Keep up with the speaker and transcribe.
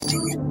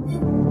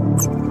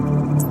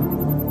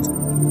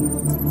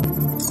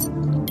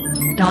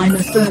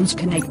Dynaphones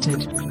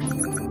connected.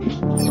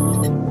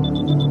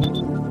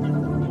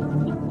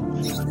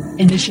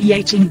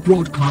 Initiating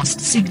broadcast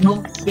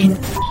signal in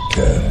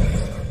 10,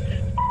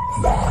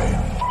 9,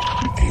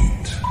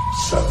 8,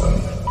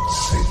 7,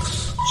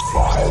 6,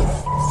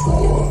 5,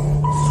 4,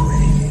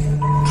 3,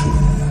 2,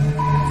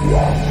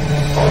 1.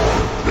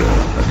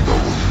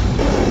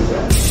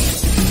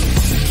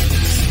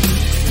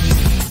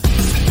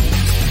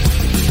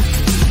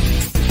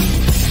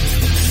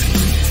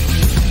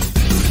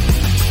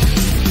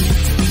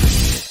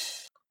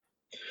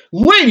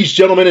 Ladies,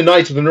 gentlemen, and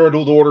knights of the Nerd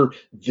World Order,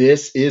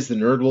 this is the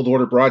Nerd World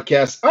Order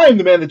broadcast. I am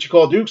the man that you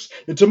call Dukes,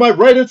 and to my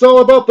right, it's all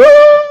about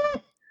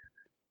the...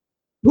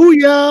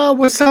 Booyah!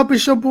 What's up?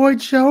 It's your boy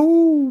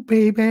Joe,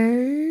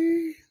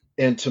 baby.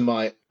 And to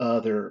my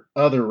other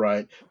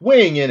right,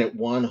 weighing in at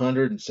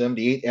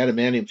 178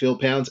 adamantium field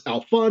pounds,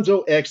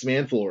 Alfonso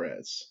X-Man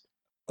Flores.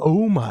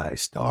 Oh, my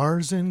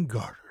stars and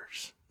garters.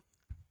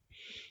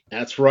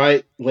 That's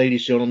right,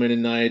 ladies, gentlemen,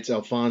 and knights.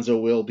 Alfonso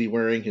will be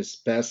wearing his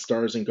best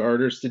stars and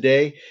garters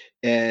today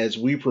as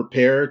we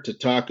prepare to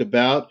talk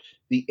about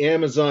the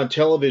Amazon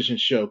television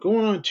show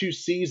going on 2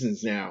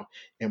 seasons now,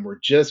 and we're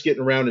just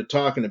getting around to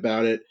talking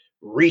about it.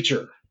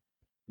 Reacher,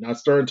 not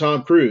starring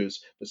Tom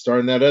Cruise, but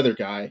starring that other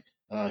guy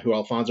who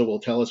Alfonso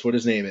will tell us what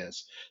his name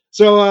is.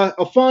 So,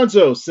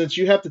 Alfonso, since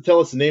you have to tell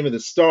us the name of the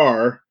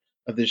star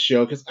of this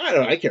show, because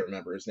I can't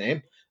remember his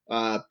name,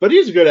 but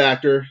he's a good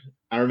actor.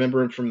 I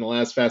remember him from the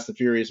last Fast and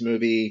Furious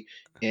movie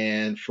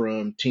and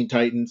from Teen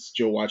Titans.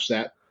 Joe watched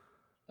that.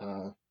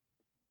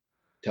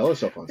 Tell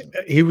us, Alfonso.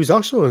 He was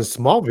also in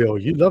Smallville.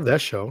 You love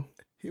that show.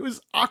 He was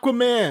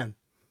Aquaman.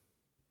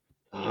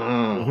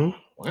 Wow.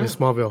 In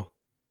Smallville.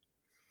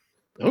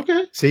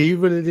 Okay. See, you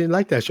really didn't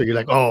like that show. You're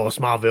like, oh,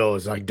 Smallville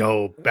is like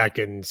dope back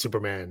in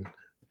Superman.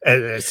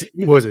 And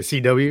what was it,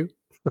 CW?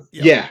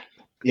 Yeah.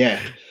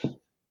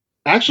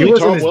 Actually, he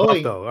wasn't Tom as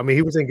Welling, buff, though. I mean,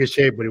 he was in good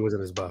shape, but he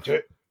wasn't as buff.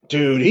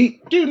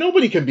 Dude,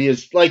 nobody can be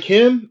as like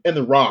him and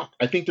The Rock.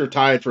 I think they're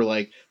tied for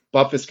like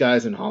buffest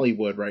guys in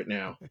Hollywood right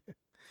now.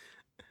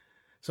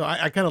 So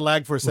I kind of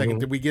lagged for a second.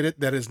 Did we get it?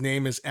 That his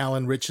name is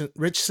Alan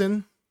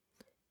Ritchson?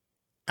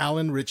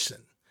 Alan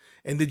Ritchson.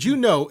 And did you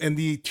know in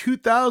the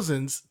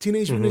 2000s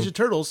Teenage Mutant Ninja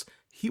Turtles,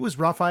 he was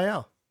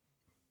Raphael,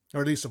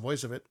 or at least the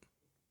voice of it.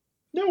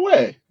 No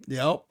way.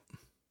 Yep.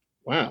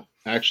 Wow.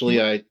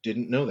 Actually, I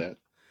didn't know that.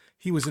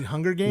 He was in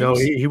Hunger Games. No,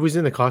 he was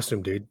in the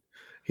costume, dude.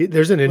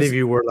 There's an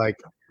interview where like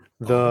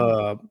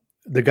the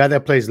guy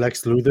that plays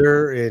Lex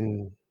Luthor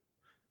in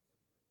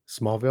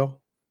Smallville.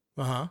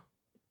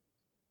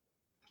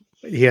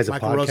 He has a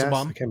Michael podcast.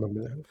 Rosenbaum? I can't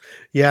remember that.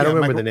 Yeah, I don't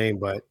remember the name,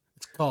 but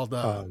it's called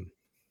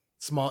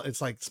Small.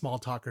 It's like Small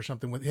Talk or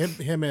something with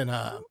him and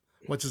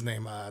what's his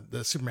name?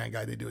 The Superman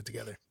guy. They do it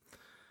together.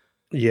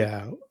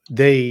 yeah,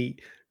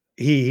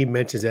 he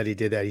mentions that he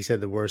did that. He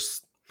said one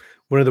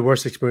of the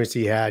worst experiences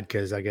he had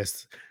because I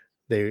guess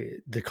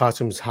the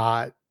costume's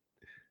hot.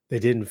 They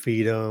didn't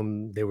feed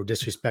him. They were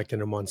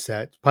disrespecting him on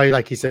set. Probably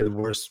like he said,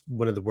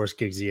 one of the worst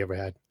gigs he ever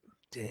had.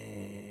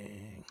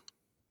 Dang.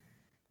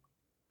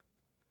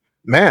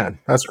 Man,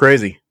 that's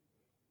crazy.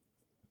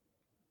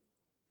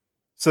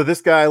 So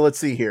this guy, let's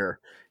see here.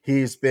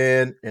 He's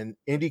been in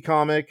Indie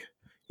Comic.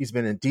 He's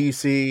been in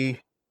DC.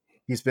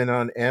 He's been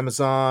on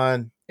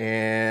Amazon,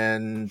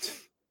 and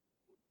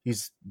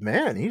he's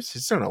done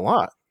a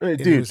lot.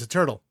 Dude, he was a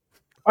turtle.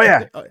 Oh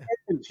yeah.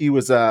 He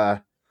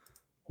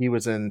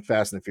was in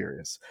Fast and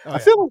Furious. I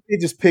feel like they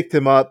just picked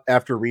him up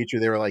after Reacher.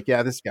 They were like,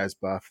 yeah, this guy's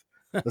buff.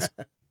 Let's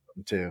put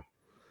him too.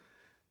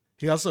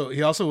 He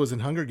also was in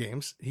Hunger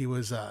Games. He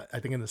was I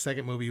think in the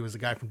second movie he was a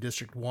guy from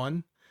District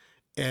 1,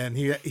 and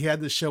he had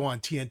this show on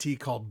TNT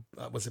called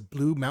was it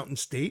Blue Mountain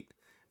State,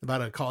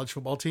 about a college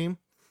football team.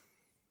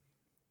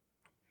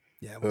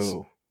 Yeah, it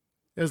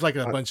was like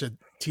a bunch of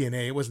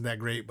TNA. It wasn't that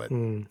great, but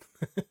do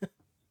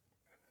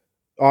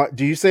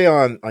you say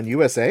on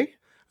USA?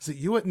 Is it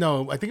you?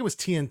 No, I think it was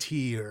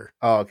TNT or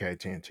okay,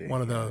 TNT.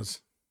 One of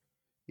those.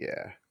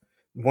 Yeah.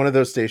 One of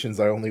those stations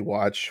I only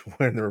watch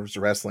when there's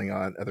wrestling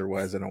on.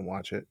 Otherwise, I don't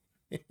watch it.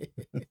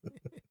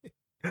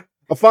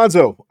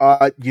 Alfonso,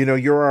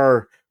 you're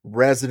our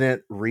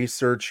resident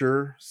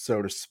researcher,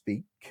 so to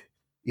speak,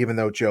 even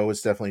though Joe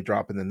is definitely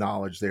dropping the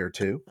knowledge there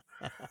too.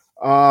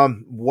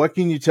 What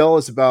can you tell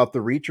us about the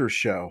Reacher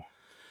show?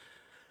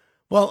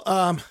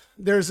 Well,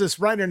 there's this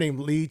writer named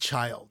Lee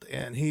Child,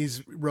 and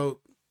he's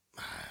wrote,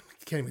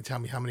 can't even tell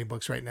me how many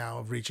books right now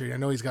of Reacher. I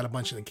know he's got a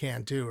bunch in the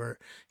can too, or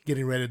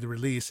getting ready to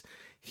release.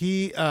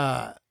 He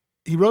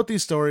wrote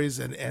these stories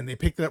and they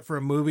picked it up for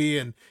a movie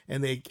and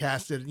they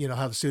casted,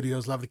 how the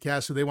studios love to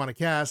cast who they want to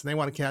cast, and they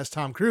want to cast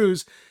Tom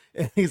Cruise.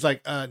 And he's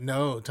like,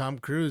 no, Tom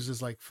Cruise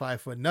is like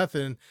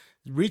 5'0".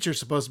 Reacher's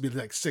supposed to be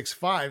like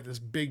 6'5", this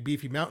big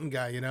beefy mountain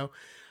guy,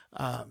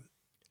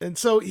 and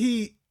so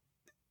he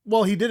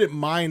didn't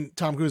mind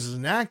Tom Cruise as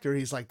an actor.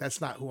 He's like,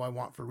 that's not who I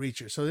want for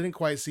Reacher. So they didn't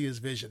quite see his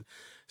vision.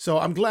 So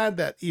I'm glad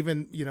that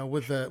even,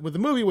 with the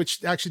movie,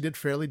 which actually did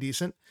fairly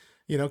decent,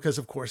 you know, because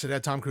of course it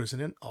had Tom Cruise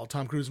in it. All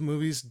Tom Cruise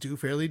movies do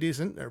fairly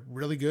decent. They're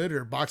really good,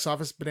 or box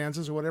office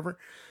bonanzas or whatever.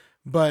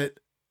 But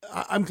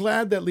I'm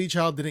glad that Lee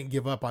Child didn't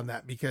give up on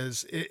that,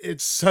 because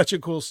it's such a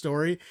cool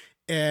story.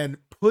 And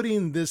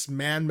putting this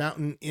Man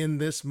Mountain in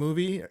this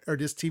movie or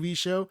this TV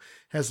show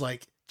has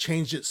like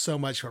changed it so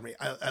much for me.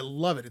 I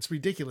love it. It's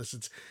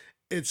ridiculous.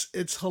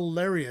 It's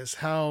hilarious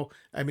how,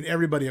 I mean,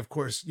 everybody, of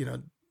course, you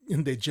know,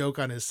 they joke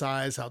on his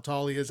size, how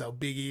tall he is, how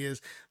big he is,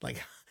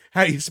 like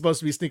how he's supposed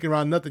to be sneaking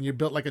around nothing. You're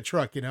built like a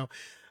truck, you know?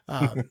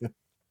 Um,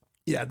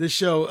 yeah, this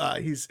show,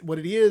 he's what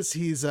it is.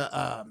 He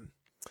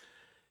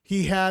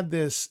had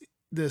this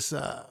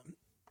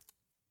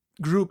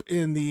group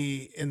in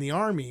the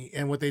army,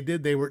 and what they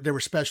did, they were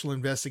special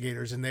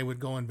investigators, and they would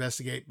go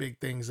investigate big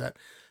things that,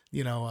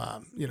 you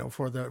know,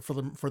 for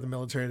the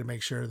military, to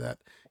make sure that,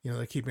 you know,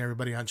 they're keeping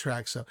everybody on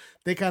track. So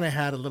they kind of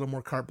had a little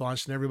more carte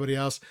blanche than everybody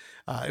else.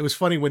 It was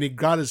funny when he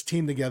got his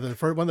team together.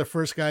 One of the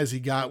first guys he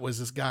got was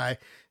this guy,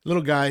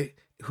 little guy,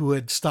 who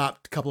had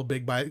stopped a couple of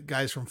big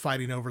guys from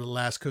fighting over the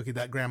last cookie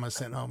that grandma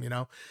sent home, you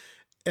know.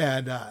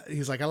 And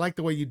he's like, I like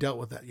the way you dealt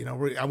with that. You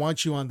know, I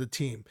want you on the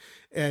team.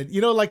 And,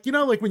 like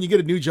when you get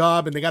a new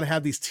job and they got to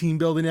have these team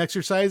building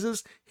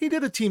exercises, he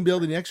did a team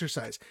building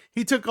exercise.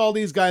 He took all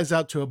these guys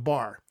out to a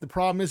bar. The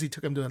problem is he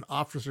took them to an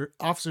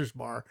officer's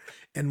bar,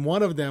 and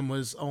one of them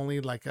was only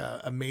like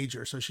a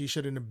major. So she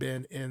shouldn't have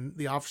been in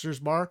the officer's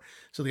bar.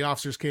 So the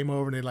officers came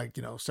over and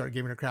they started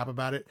giving her crap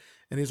about it.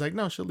 And he's like,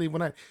 no, she'll leave one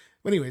night.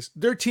 But anyways,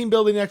 their team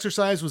building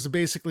exercise was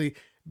basically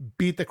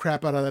beat the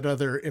crap out of that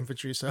other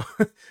infantry. So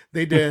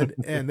they did,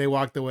 and they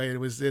walked away.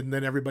 And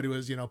then everybody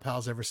was,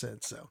 pals ever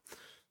since. So.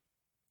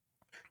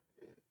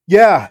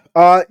 Yeah.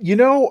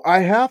 I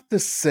have to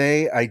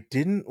say, I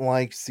didn't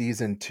like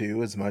season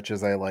 2 as much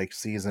as I liked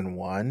season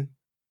 1,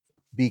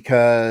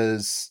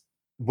 because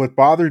what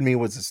bothered me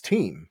was his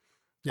team.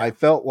 Yeah. I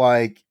felt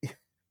like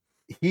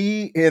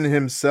he in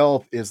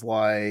himself is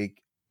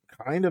like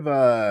kind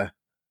of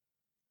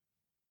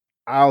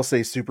I'll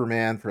say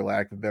Superman, for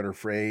lack of a better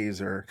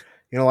phrase, or,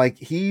 like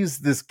he's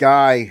this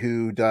guy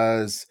who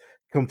does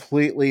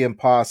completely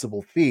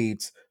impossible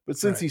feats, but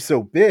since he's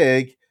so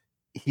big,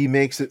 he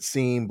makes it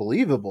seem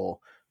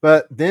believable.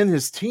 But then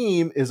his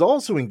team is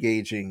also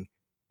engaging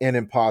in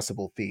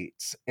impossible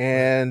feats.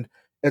 And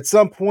at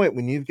some point,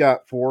 when you've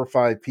got 4 or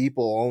 5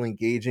 people all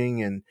engaging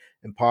in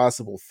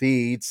impossible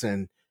feats,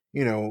 and,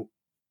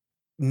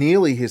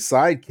 Neely, his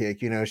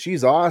sidekick,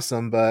 she's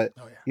awesome, but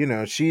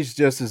she's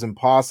just as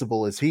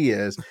impossible as he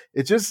is.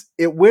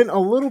 It went a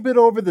little bit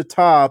over the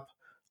top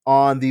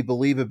on the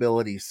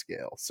believability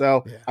scale.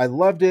 So I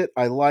loved it.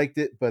 I liked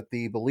it, but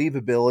the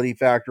believability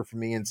factor for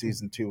me in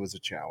season 2 was a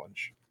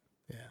challenge.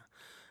 Yeah.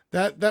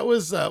 That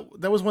was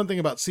one thing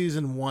about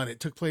season 1. It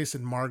took place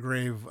in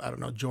Margrave,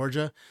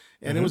 Georgia,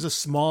 and it was a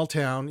small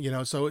town,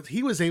 so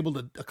he was able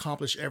to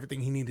accomplish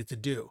everything he needed to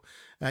do.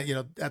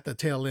 At the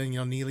tail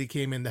end, Neely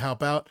came in to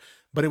help out,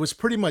 but it was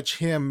pretty much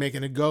him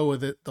making a go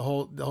with it the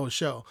whole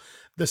show.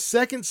 The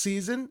second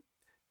season,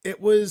 it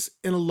was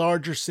in a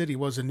larger city,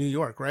 was in New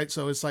York, right?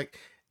 So it's like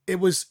it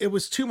was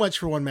too much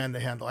for one man to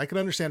handle. I can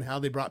understand how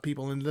they brought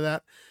people into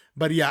that,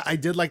 but yeah, I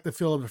did like the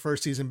feel of the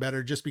first season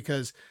better, just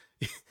because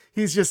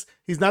he's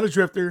not a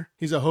drifter.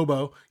 He's a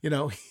hobo.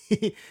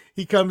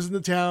 He comes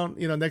into town,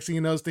 next thing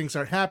you know, things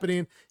start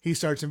happening. He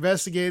starts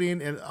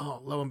investigating, and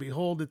lo and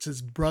behold, it's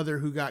his brother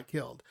who got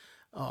killed.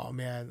 Oh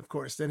man, of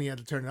course, then he had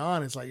to turn it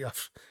on. It's like,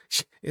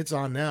 it's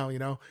on now,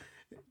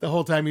 the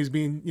whole time he's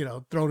being,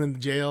 thrown into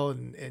jail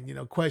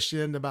and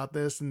questioned about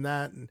this and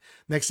that. And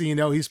next thing you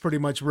know, he's pretty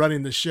much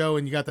running the show,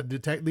 and you got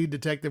the lead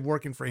detective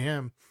working for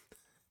him.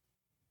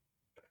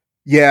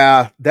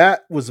 Yeah,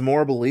 that was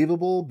more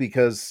believable,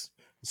 because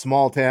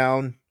small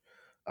town,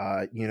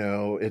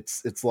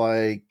 it's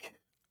like,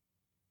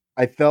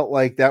 I felt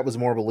like that was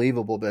more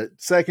believable. But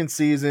second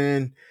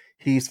season,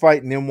 he's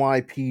fighting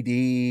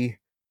NYPD,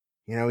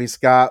 he's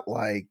got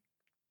like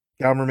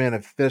government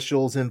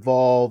officials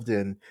involved,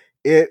 and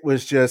it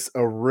was just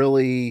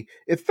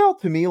it felt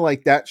to me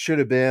like that should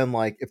have been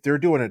like, if they're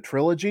doing a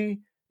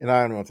trilogy, and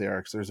I don't know if they are,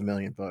 because there's a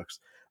million books,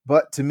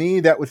 but to me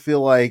that would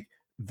feel like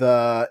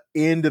the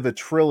end of a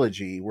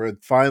trilogy, where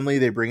finally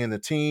they bring in the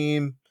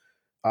team,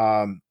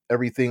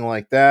 everything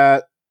like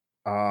that.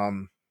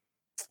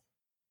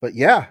 But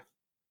yeah,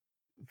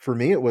 for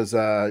me it was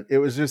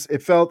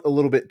it felt a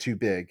little bit too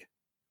big.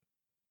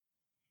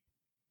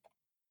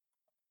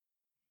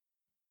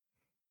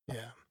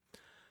 Yeah.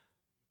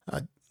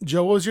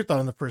 Joe, what was your thought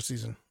on the first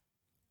season?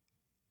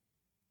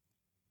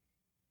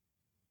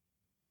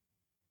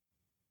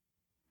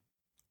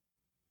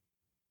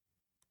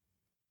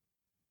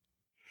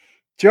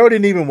 Joe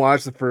didn't even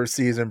watch the first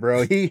season,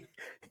 bro. He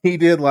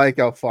did like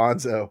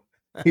Alfonso.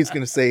 He's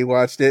going to say he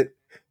watched it,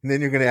 and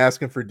then you're going to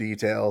ask him for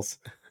details,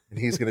 and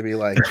he's going to be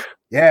like,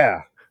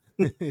 yeah.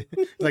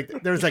 Like,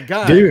 there's a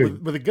guy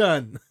with a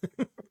gun.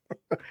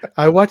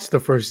 I watched the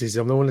first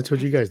season. I'm the one that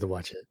told you guys to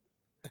watch it.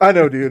 I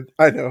know, dude.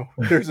 I know.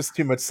 There's just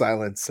too much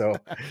silence, so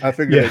I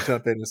figured Yeah. I'd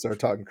jump in and start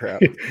talking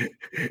crap.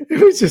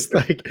 It was just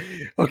like,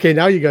 okay,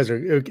 now you guys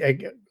are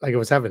like, I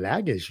was having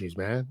lag issues,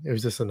 man. It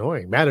was just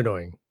annoying, mad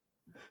annoying.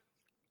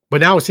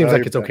 But now it seems Oh, like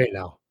you're it's back. okay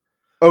now.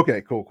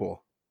 Okay,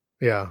 cool.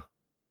 Yeah.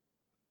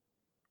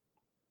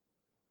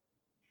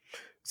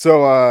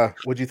 So,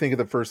 what'd you think of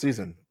the first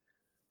season?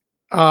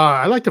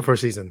 I like the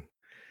first season.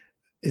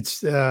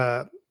 It's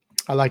I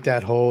like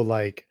that whole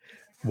like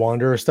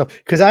Wanderer stuff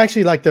because I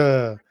actually like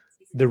the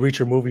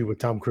Reacher movie with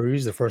Tom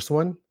Cruise, the first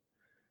one,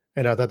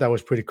 and I thought that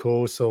was pretty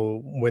cool.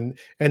 So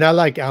and I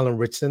like Alan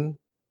Ritchson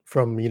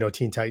from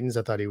Teen Titans.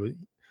 I thought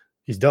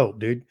he's dope,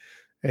 dude.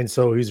 And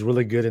so he's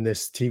really good in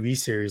this TV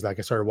series. Like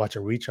I started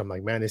watching Reach, I'm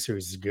like, man, this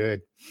series is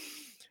good.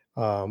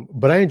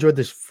 But I enjoyed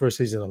this first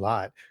season a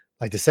lot.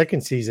 Like the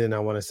second season, I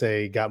want to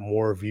say got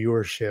more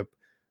viewership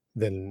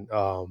than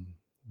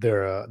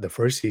the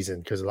first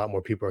season because a lot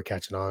more people are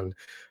catching on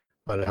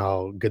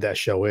how good that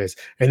show is.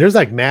 And there's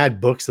like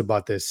mad books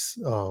about this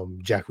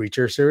Jack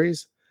Reacher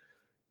series.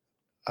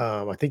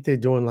 I think they're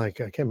doing like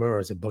I can't remember,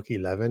 is it book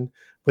 11?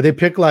 But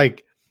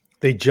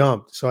they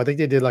jumped. So I think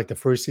they did like the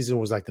first season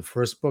was like the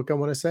first book, I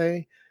want to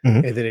say,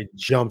 Mhm. and then it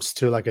jumps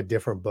to like a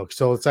different book.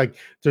 So it's like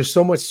there's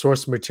so much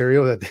source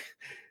material that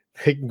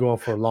they can go on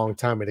for a long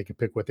time and they can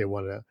pick what they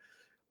want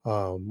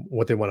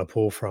to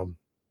pull from.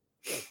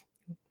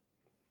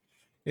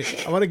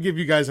 I want to give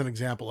you guys an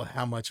example of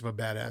how much of a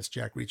badass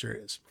Jack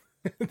Reacher is.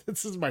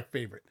 This is my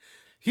favorite.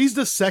 He's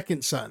the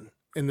second son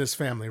in this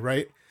family,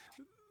 right?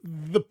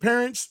 The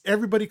parents,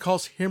 everybody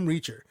calls him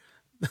Reacher.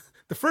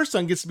 The first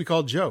son gets to be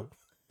called Joe.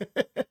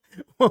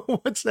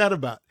 What's that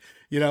about?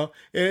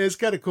 It's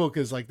kind of cool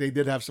because like they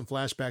did have some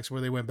flashbacks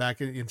where they went back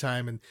in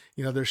time, and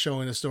they're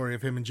showing the story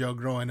of him and Joe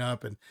growing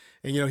up, and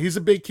he's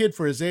a big kid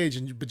for his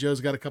age, but Joe's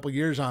got a couple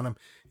years on him,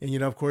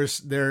 and of course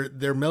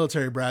they're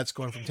military brats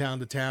going from town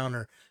to town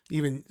or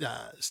even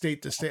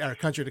state to state or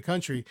country to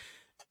country.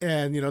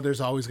 And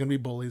there's always going to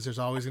be bullies, there's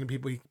always going to be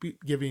people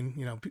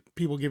giving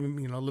people giving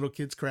little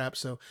kids crap,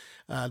 so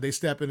they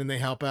step in and they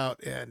help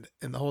out, and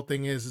the whole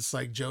thing is it's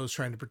like Joe's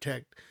trying to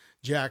protect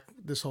Jack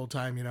this whole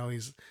time.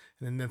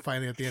 And then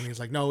finally at the end he's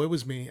like, no, it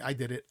was me, I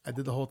did it, I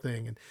did the whole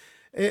thing. And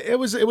it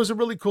was a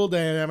really cool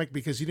dynamic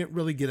because you didn't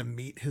really get to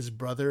meet his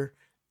brother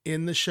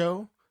in the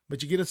show,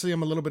 but you get to see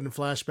him a little bit in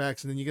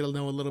flashbacks, and then you get to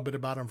know a little bit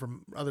about him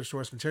from other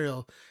source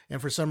material.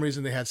 And for some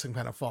reason they had some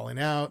kind of falling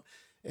out,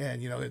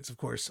 and it's of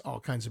course all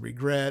kinds of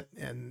regret,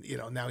 and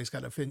now he's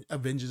got to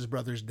avenge his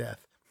brother's death.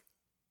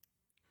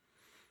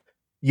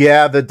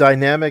 Yeah, the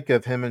dynamic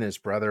of him and his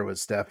brother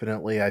was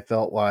definitely, I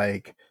felt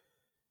like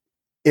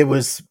it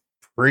was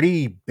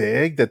pretty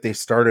big that they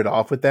started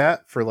off with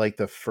that for like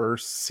the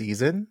first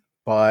season,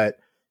 but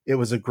it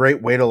was a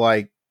great way to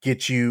like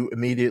get you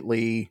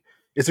immediately.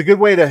 It's a good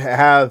way to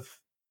have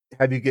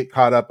you get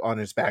caught up on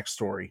his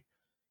backstory,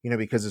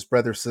 because his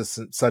brother's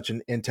such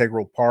an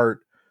integral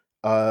part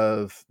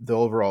of the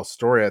overall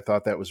story. I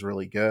thought that was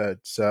really good.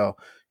 So,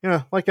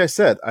 like I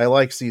said, I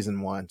like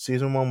season one.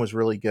 Season one was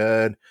really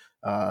good.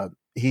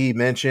 He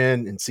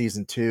mentioned in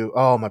season two,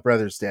 oh, my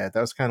brother's dead. That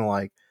was kind of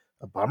like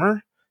a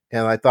bummer.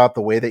 And I thought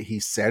the way that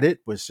he said it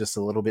was just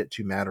a little bit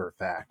too matter of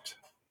fact.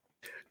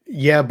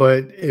 Yeah,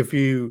 but if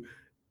you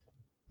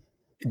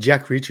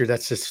Jack Reacher,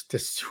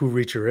 that's who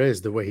Reacher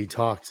is, the way he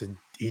talks and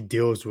he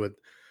deals with,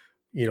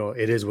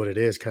 it is what it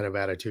is kind of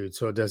attitude.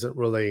 So it doesn't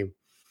really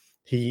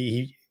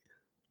he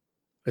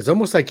it's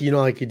almost like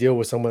like you deal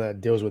with someone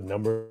that deals with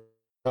number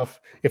stuff.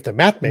 If the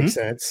math Mhm. makes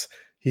sense,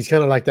 he's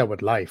kind of like that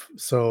with life.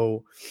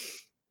 So,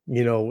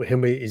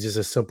 him is just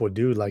a simple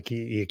dude. Like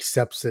he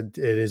accepts it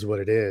is what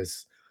it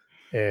is,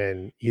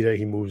 and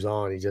he moves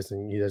on. He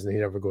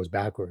never goes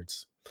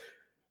backwards.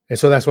 And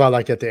so that's why I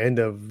like at the end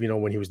of,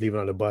 when he was leaving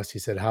on the bus, he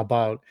said, how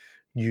about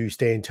you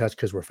stay in touch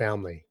because we're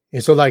family?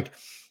 And so like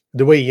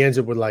the way he ends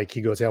it with like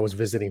he goes, I was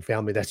visiting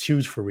family. That's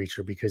huge for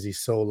Reacher because he's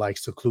so like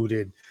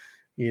secluded,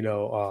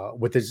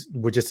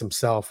 with just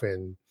himself,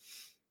 and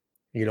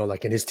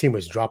like, and his team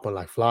was dropping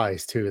like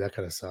flies too. That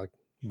kind of sucked.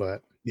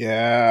 But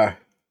Yeah.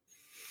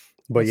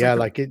 It's yeah,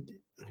 like like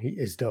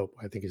it's dope.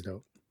 I think it's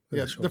dope.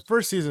 yeah, The the show's-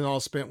 first season all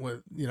spent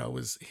with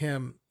was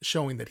him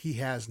showing that he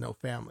has no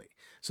family.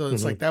 So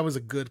it's Mhm. like that was a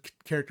good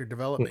character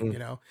development,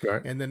 Mhm.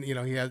 Right. And then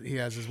he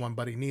has his one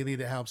buddy Neely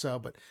that helps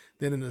out, but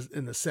then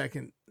in the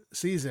second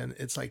season,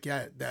 it's like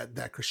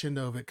that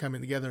crescendo of it coming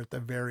together at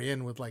the very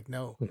end with like,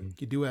 no, Mhm.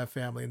 you do have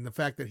family, and the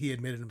fact that he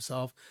admitted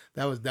himself,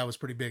 that was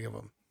pretty big of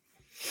him.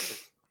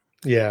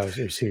 Yeah, it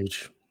was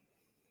huge.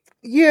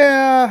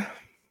 Yeah.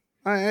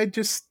 I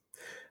just,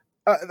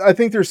 I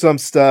think there's some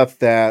stuff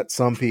that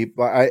some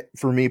people,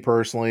 for me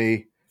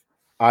personally,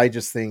 I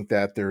just think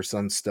that there's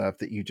some stuff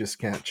that you just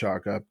can't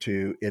chalk up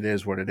to. It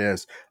is what it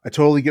is. I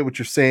totally get what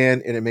you're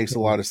saying, and it makes a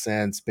Mhm. lot of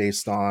sense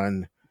based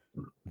on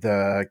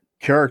the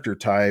character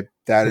type.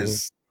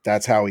 Mhm.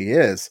 That's how he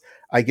is.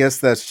 I guess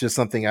that's just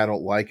something I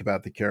don't like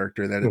about the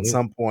character. That at Mhm.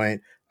 some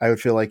point I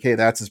would feel like, hey,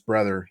 that's his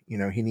brother.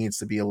 He needs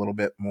to be a little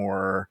bit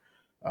more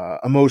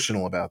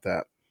emotional about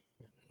that.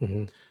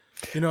 Mhm.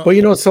 You know,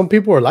 But some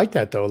people are like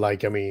that though.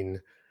 Like, I mean,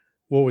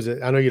 what was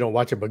it? I know you don't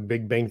watch it, but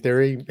Big Bang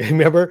Theory.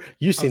 Remember,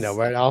 you seen that, was-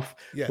 right, Alf?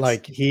 Yes.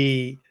 Like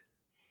he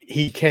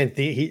can't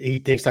think he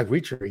thinks like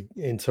Reacher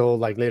until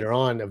like later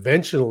on.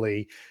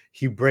 Eventually,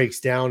 he breaks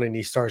down and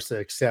he starts to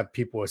accept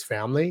people as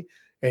family,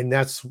 and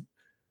that's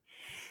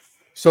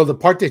so the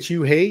part that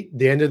you hate,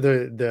 the end of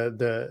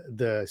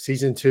the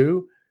season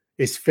 2,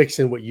 is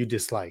fixing what you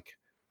dislike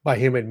by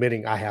him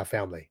admitting I have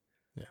family.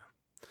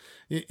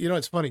 You know,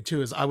 it's funny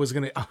too, is I was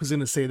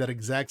gonna say that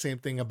exact same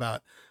thing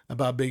about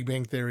Big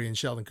Bang Theory and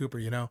Sheldon Cooper,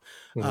 you know.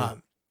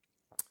 Mhm.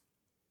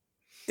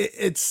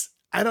 It's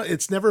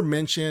never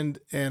mentioned,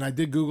 and I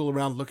did Google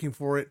around looking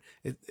for it.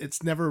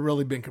 It's never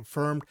really been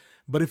confirmed.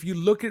 But if you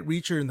look at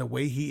Reacher and the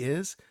way he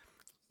is,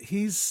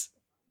 he's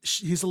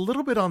a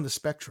little bit on the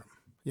spectrum.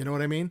 You know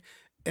what I mean?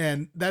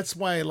 And that's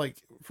why, like,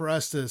 for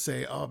us to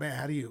say, "Oh man,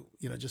 how do you,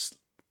 just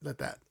let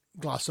that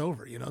gloss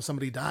over?" You know,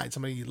 somebody died,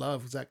 somebody you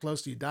love was that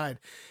close to you died,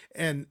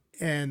 and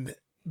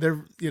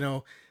they're,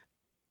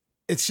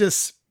 it's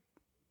just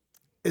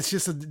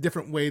a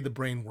different way the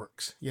brain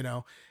works,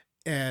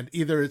 and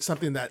either it's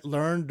something that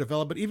learned,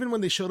 developed, but even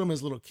when they showed him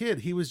as a little kid,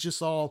 he was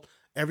just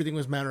everything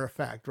was matter of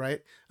fact,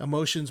 right?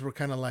 Emotions were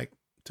kind of like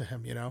to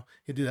him,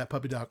 he'd do that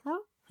puppy dog,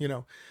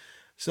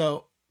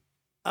 so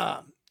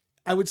I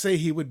would say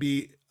he would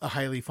be a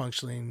highly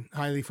functioning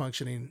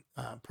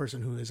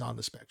person who is on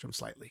the spectrum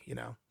slightly,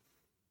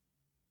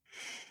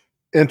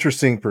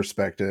 Interesting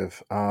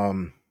perspective.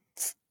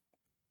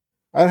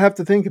 I'd have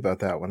to think about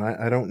that one.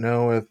 I don't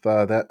know if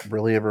that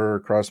really ever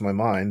crossed my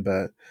mind,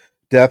 but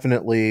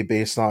definitely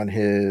based on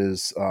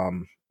his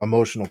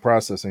emotional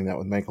processing, that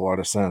would make a lot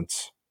of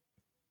sense.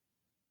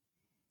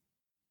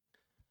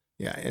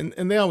 Yeah,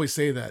 and they always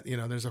say that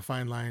there's a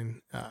fine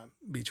line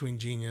between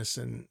genius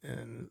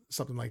and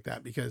something like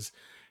that, because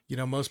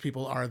most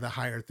people are the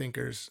higher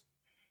thinkers.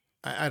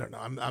 I don't know.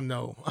 I'm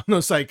no I'm no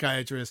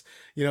psychiatrist.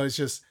 It's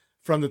just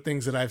from the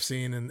things that I've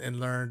seen and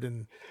learned,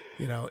 and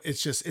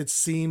it's just it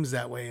seems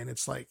that way, and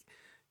it's like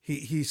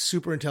he's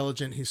super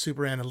intelligent. He's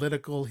super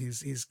analytical.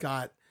 He's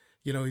got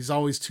he's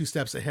always 2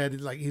 steps ahead.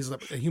 Like he's a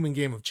human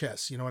game of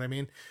chess. You know what I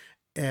mean?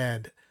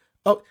 And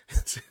oh,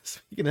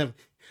 speaking of,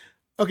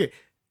 okay,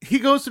 he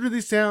goes through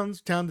these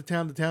towns, town to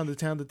town to town to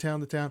town to town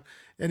to town,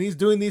 and he's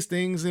doing these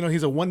things.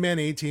 He's a one-man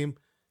A team.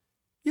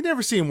 You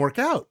never see him work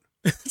out.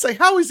 It's like,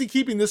 how is he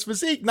keeping this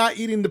physique, not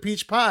eating the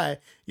peach pie?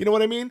 You know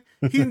what I mean?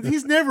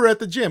 He's never at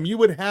the gym. You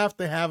would have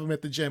to have him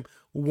at the gym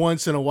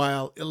once in a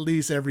while, at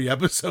least every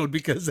episode,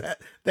 because that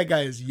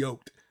guy is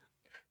yoked.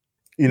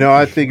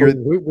 I figured.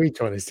 We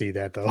trying to see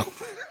that though.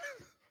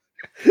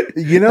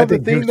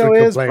 The thing though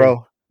is,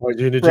 bro,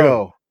 you in the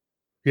bro, gym?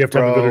 You have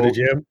time to go to the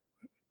gym?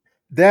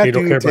 That You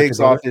don't care dude about takes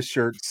your off brother? his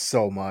shirt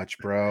so much,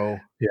 bro.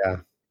 Yeah.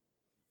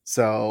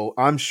 So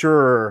I'm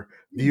sure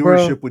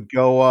viewership would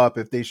go up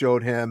if they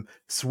showed him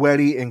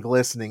sweaty and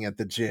glistening at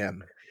the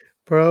gym.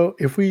 Bro,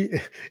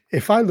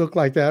 if I look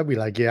like that, I'd be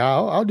like, yeah,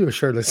 I'll do a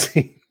shirtless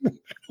scene.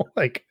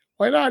 Like,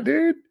 why not,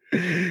 dude?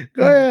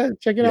 Go ahead,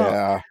 check it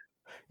out.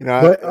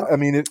 Yeah. But I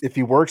mean, if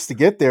he works to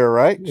get there,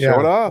 right? Show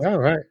it off. All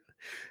right.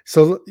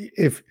 So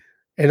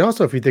and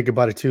also if you think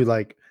about it too,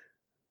 like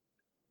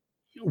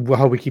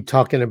how we keep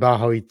talking about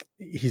how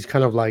he's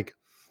kind of like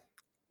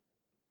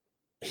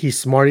he's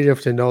smart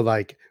enough to know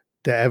like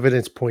the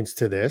evidence points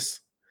to this.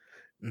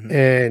 Mhm.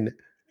 And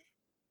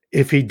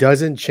if he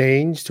doesn't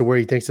change to where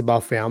he thinks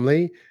about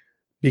family,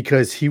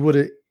 because he would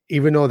have,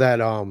 even though that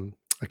I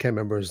can't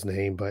remember his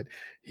name, but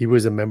he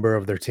was a member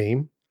of their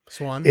team.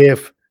 Swan.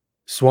 If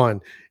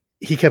Swan,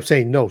 he kept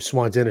saying no,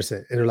 Swan's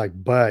innocent, and they're like,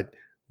 but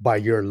by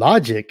your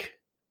logic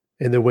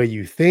and the way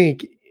you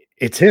think,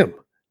 it's him.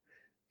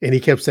 And he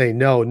kept saying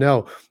no,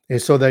 no,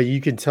 and so that you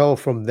can tell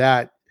from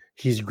that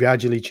he's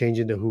gradually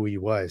changing to who he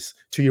was.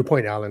 To your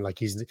point, Alan, like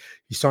he's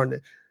starting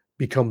to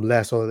become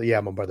less. Oh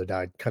yeah, my brother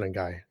died kind of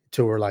guy.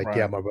 To we're like,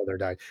 yeah, Right. my brother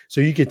died.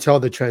 So you can tell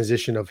the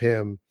transition of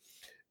him,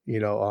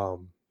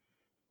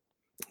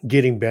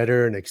 getting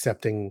better and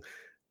accepting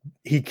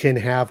he can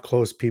have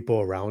close people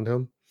around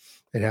him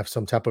and have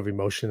some type of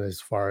emotion as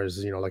far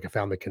as like a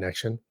family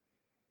connection,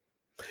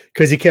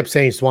 because he kept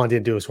saying Swan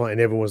didn't do it, Swan,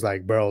 and everyone was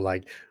like, bro,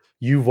 like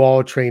you've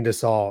all trained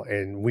us all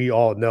and we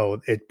all know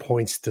it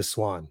points to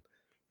Swan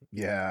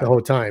the Yeah.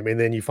 whole time. And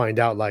then you find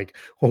out like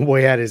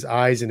homeboy had his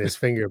eyes and his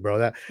finger, bro.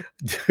 That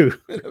dude,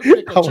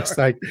 Pickle I was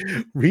jar. like,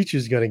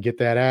 Reacher's gonna get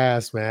that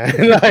ass,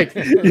 man. Like,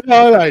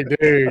 like,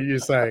 dude,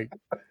 it's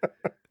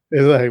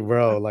like,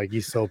 bro, like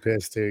he's so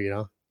pissed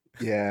too.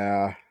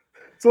 Yeah.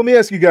 So let me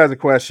ask you guys a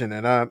question,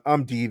 and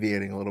I'm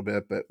deviating a little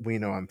bit, but we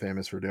know I'm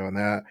famous for doing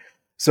that.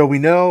 So we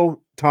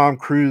know Tom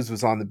Cruise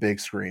was on the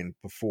big screen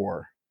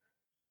before.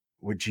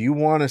 Would you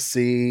want to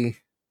see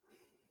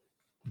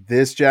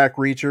this Jack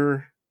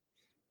Reacher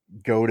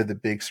go to the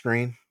big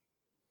screen?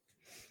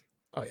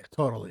 Oh yeah,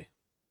 totally.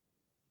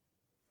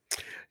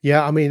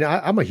 Yeah, I mean,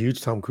 I'm a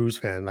huge Tom Cruise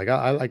fan. Like,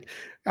 I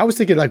was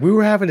thinking, like, we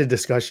were having a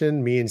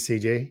discussion, me and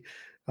CJ,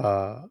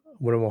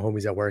 one of my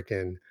homies at work,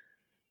 and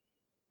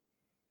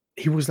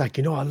he was like,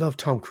 I love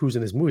Tom Cruise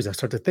in his movies. I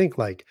start to think,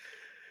 like,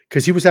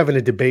 because he was having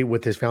a debate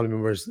with his family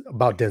members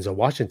about Denzel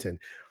Washington,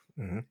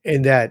 Mhm.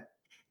 and that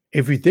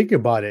if you think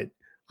about it,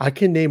 I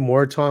can name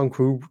more Tom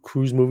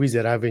Cruise movies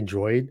that I've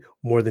enjoyed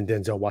more than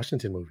Denzel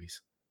Washington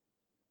movies.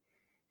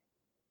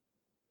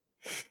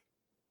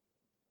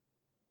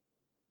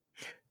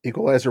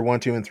 Equalizer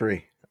 1, 2, and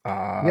 3.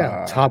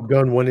 Yeah, Top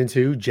Gun 1 and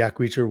 2, Jack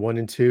Reacher 1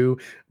 and 2,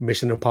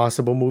 Mission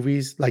Impossible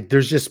movies. Like,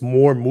 there's just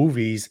more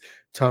movies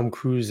Tom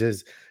Cruise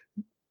is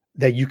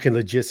that you can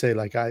legit say,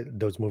 like,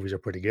 those movies are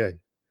pretty good.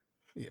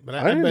 Yeah, but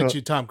I I didn't bet know-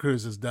 you Tom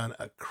Cruise has done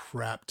a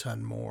crap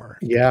ton more.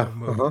 Yeah, of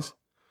movies.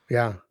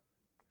 Yeah.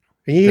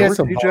 And he There had were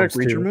some 2 Jack bombs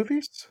Reacher too.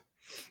 movies?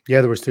 Yeah,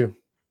 there was 2.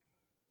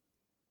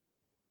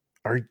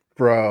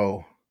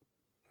 Bro.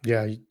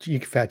 Yeah, you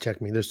can fact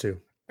check me. There's 2.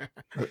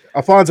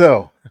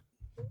 Alfonso,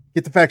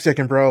 get the fact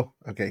checking, bro.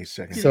 Okay, he's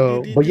checking.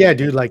 So, but yeah,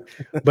 dude, like,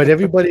 but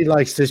everybody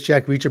likes this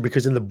Jack Reacher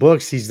because in the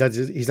books he's not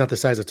the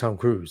size of Tom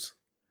Cruise.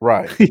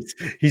 Right.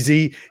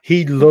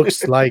 He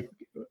looks like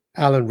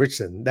Alan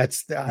Richardson.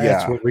 That's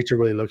Yeah. what Reacher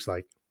really looks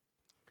like.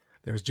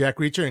 There's Jack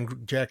Reacher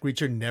and Jack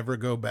Reacher Never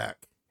Go Back.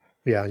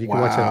 Yeah, you can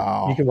watch that.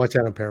 Wow. You can watch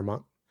that on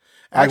Paramount.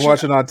 I can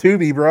watch it on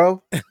Tubi,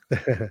 bro.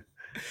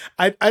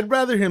 I'd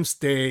rather him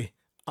stay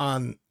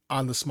on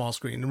the small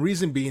screen. The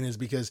reason being is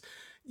because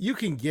you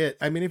can get,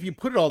 I mean, if you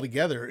put it all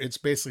together, it's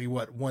basically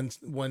what one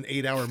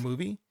 8-hour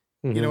movie.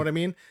 You know what I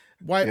mean?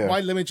 Why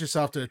limit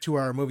yourself to a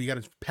 2-hour movie? You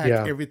got to pack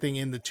everything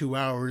in the 2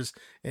 hours,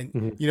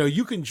 and you know,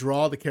 you can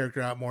draw the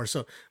character out more.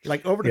 So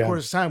like over the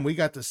course of time, we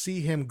got to see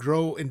him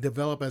grow and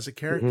develop as a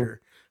character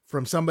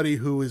from somebody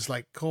who is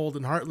like cold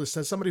and heartless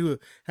to somebody who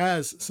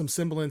has some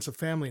semblance of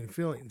family and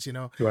feelings, you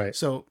know? Right.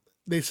 So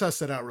they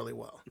sussed it out really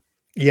well.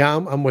 Yeah,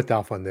 I'm with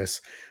Alf on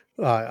this.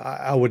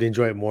 I would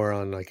enjoy it more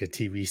on like a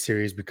TV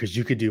series because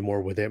you could do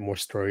more with it, more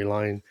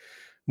storyline,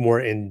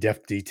 more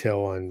in-depth detail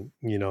on,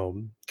 you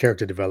know,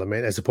 character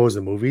development as opposed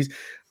to movies.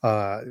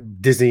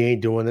 Disney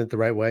ain't doing it the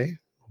right way,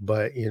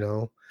 but you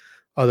know,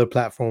 other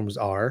platforms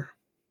are.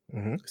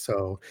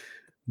 So,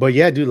 but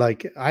yeah, dude,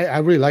 like I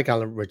really like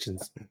Alan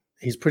Richardson.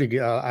 He's pretty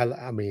good.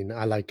 I mean,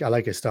 I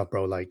like his stuff,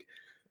 bro. Like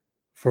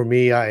for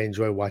me, I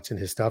enjoy watching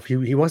his stuff.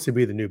 He wants to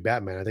be the new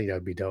Batman. I think that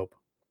would be dope.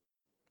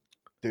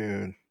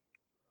 Dude.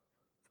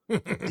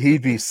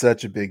 He'd be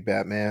such a big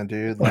Batman,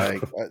 dude.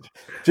 Like,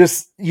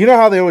 just, you know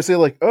how they always say,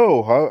 like,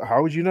 oh,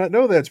 how would you not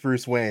know that's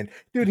Bruce Wayne?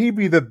 Dude, he'd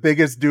be the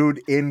biggest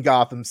dude in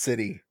Gotham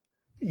City.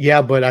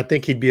 Yeah, but I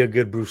think he'd be a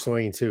good Bruce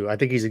Wayne too. I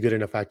think he's a good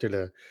enough actor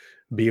to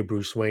be a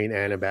Bruce Wayne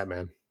and a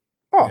Batman.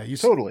 Oh, Yeah,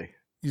 totally.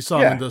 You saw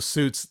him in those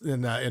suits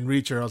in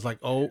Reacher. I was like,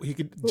 oh, he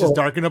could just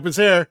darken up his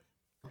hair.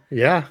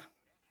 Yeah.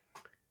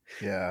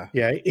 Yeah.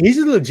 Yeah. He's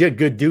a legit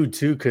good dude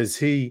too, because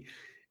he's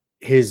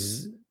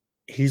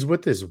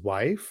with his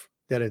wife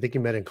that I think he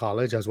met in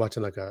college. I was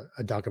watching like a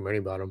documentary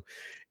about him,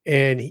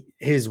 and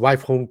his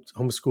wife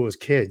homeschools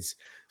kids.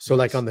 So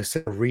like on the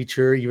set of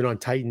Reacher, even on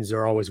Titans,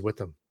 they're always with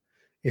him.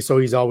 And so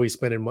he's always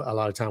spending a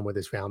lot of time with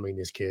his family and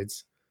his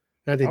kids.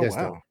 And I think that's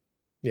dope.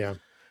 Yeah.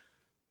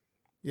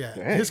 Yeah.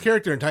 Dang. His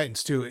character in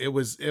Titans too.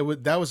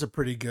 That was a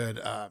pretty good,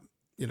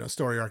 you know,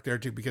 story arc there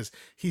too, because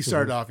he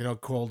started off, you know,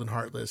 cold and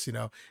heartless, you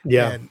know,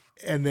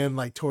 and then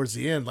like towards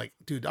the end, like,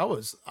 dude, I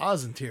was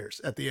in tears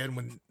at the end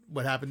when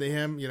what happened to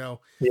him, you know.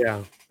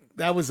 Yeah.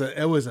 It was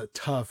a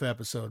tough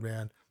episode,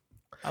 man.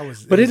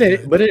 But it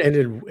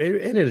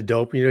ended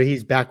dope. You know,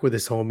 he's back with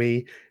his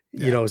homie,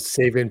 you know,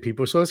 saving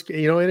people. So it's,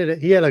 you know,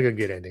 he had like a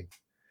good ending.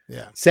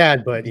 Yeah.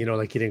 Sad, but you know,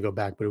 like he didn't go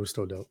back, but it was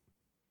still dope.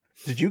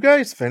 Did you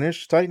guys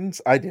finish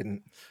Titans? I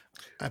didn't.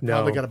 I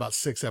probably got about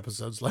 6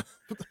 episodes left.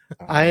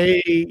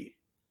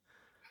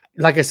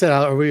 Like I said,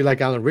 I really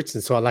like Alan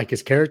Richardson, so I like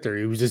his character.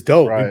 He was just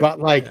dope. Right. He brought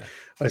like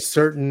a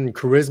certain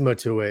charisma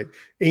to it.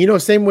 And you know,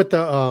 same with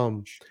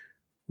the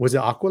was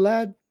it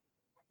Aqualad?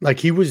 Like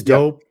he was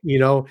dope, you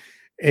know.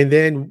 And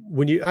then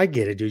I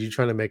get it, dude. You're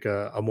trying to make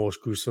a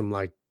most gruesome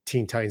like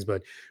Teen Titans,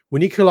 but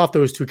when you kill off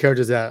those 2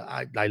 characters that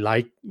I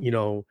like, you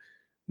know,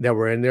 that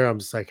were in there, I'm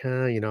just like,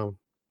 you know.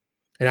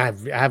 And I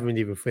haven't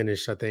even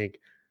finished, I think,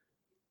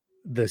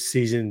 the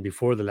season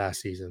before the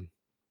last season.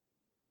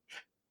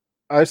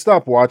 I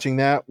stopped watching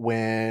that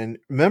when,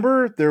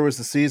 remember there was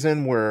the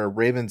season where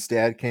Raven's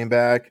dad came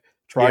back,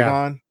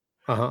 Trigon,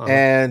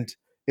 and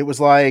it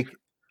was like,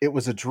 it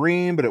was a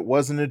dream, but it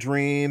wasn't a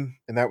dream.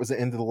 And that was the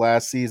end of the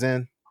last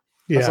season.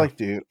 I was like,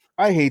 dude,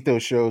 I hate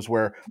those shows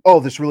where, oh,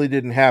 this really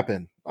didn't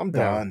happen. I'm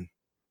done.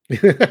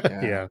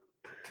 Yeah.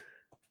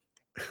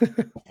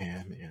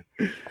 Yeah, man.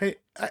 Hey,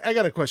 I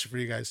got a question for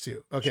you guys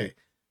too. Okay. Sure.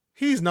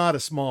 He's not a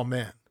small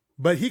man,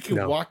 but he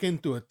can walk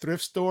into a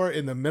thrift store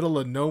in the middle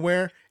of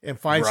nowhere and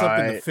find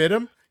something to fit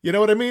him. You know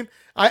what I mean?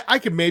 I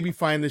could maybe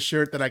find this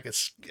shirt that I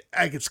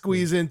could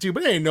squeeze into,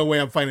 but there ain't no way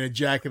I'm finding a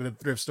jacket at a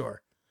thrift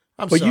store.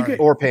 Sorry.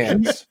 Or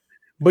pants.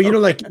 But you know,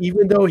 like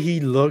even though he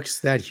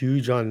looks that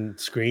huge on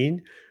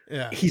screen,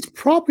 he's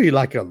probably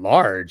like a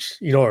large,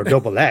 you know, or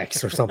double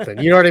X or something.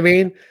 You know what I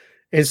mean?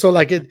 And so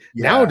like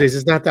nowadays,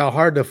 it's not that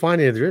hard to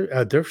find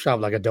a thrift shop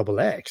like a double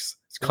X.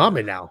 It's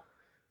common now.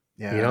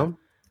 Yeah. You know?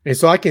 And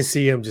so I can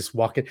see him just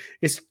walking.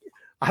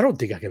 I don't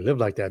think I can live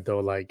like that though.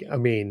 Like, I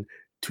mean,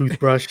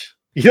 toothbrush.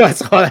 You know,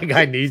 that's all that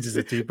guy needs is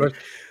a toothbrush.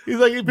 He's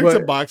like, he picks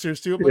up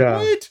boxers too. I'm like,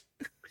 what?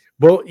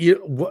 Well,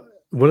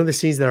 one of the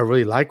scenes that I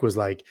really like was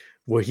like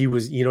where he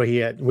was, he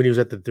had when he was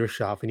at the thrift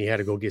shop and he had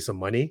to go get some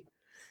money,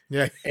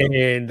 Yeah.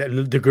 and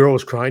the girl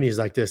was crying. He's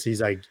like this.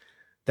 He's like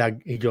that.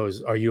 He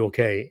goes, "Are you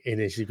okay?" And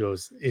then she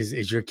goes,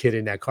 "Is your kid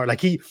in that car?"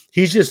 Like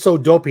he's just so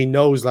dope. He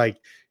knows like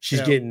she's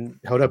Yeah. getting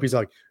held up. He's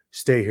like,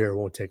 "Stay here. It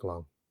won't take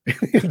long."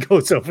 He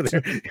goes over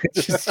there and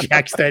just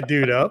jacks that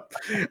dude up.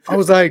 I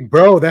was like,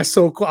 "Bro, that's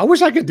so cool. I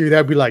wish I could do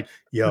that." Be like,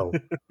 "Yo,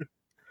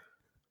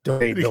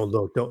 don't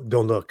look.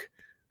 Don't look.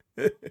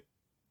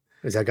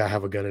 Does that guy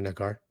have a gun in that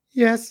car?"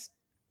 "Yes,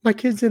 my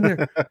kid's in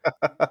there."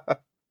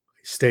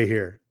 "Stay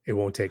here. It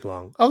won't take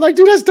long." I'm like,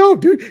 dude, that's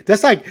dope, dude.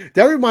 That's like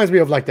that reminds me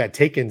of like that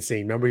Taken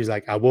scene. Remember, he's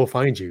like, "I will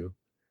find you."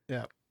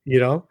 Yeah.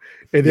 And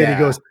then he Yeah.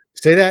 goes,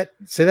 say that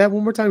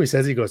one more time.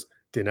 He goes,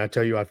 "Didn't I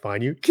tell you I'd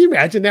find you?" Can you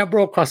imagine that,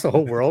 bro? Across the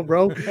whole world,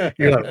 bro.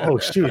 You're like, oh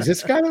shoot, is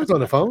this guy that was on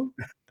the phone?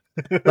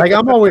 Like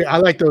I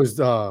like those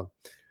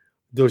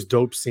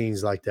dope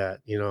scenes like that,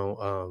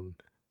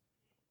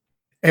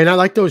 and I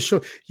like those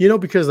shows,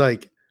 because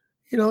like,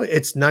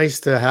 it's nice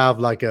to have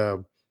like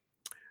a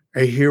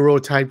hero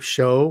type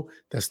show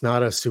that's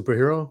not a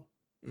superhero.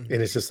 Mhm.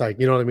 And it's just like,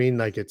 you know what I mean?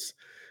 Like it's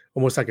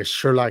almost like a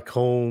Sherlock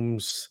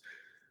Holmes,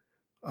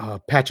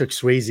 Patrick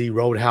Swayze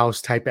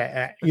Roadhouse type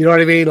you know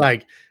what I mean?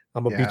 Like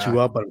I'm gonna beat you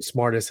Yeah. up, but I'm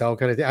smart as hell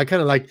kind of thing. I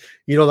kind of like,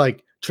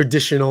 like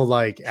traditional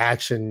like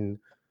action,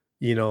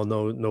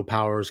 no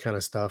powers kind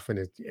of stuff. And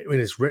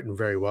it's written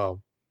very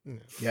well.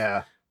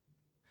 Yeah.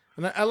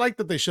 And I like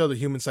that they show the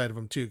human side of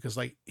him too, because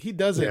like he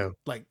doesn't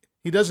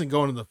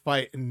go into the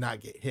fight and not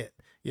get hit.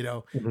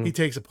 Mhm. He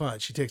takes a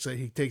punch, he takes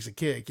a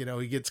kick,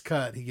 he gets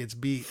cut, he gets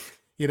beat,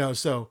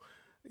 so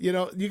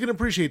you can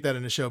appreciate that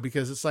in a show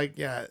because it's like,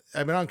 yeah,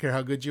 I mean, I don't care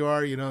how good you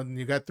are, and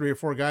you got 3 or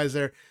 4 guys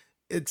there.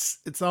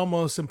 It's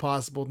almost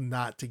impossible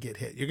not to get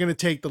hit. You're going to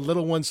take the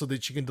little ones so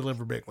that you can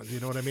deliver big ones.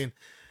 You know what I mean?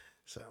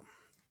 So,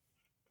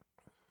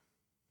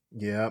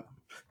 Yeah.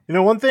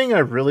 One thing I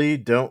really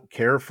don't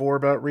care for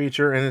about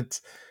Reacher, and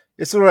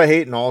it's what I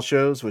hate in all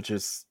shows, which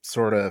is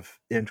sort of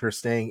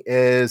interesting,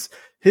 is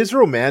his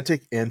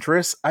romantic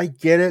interests. I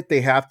get it.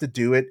 They have to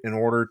do it in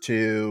order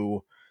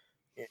to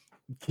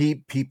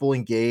keep people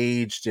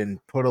engaged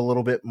and put a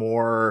little bit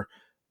more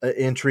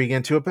intrigue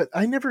into it. But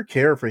I never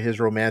care for his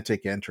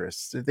romantic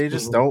interests. They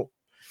just Mhm.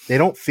 they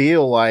don't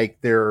feel like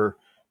they're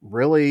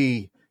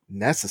really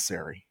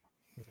necessary.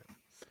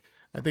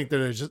 I think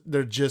they're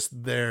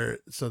just there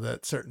so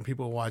that certain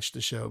people watch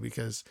the show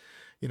because,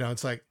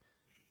 it's like,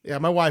 yeah,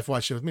 my wife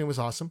watched it with me. It was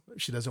awesome.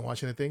 She doesn't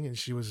watch anything, and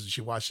she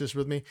watched this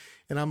with me,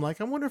 and I'm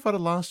like, I wonder if I'd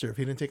have lost her if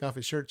he didn't take off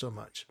his shirt so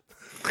much.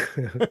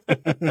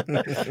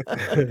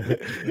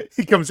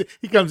 he comes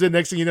in.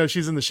 Next thing you know,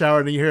 she's in the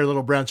shower, and you hear a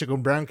little brown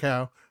chicken, brown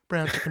cow,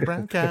 brown chicken,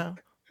 brown cow.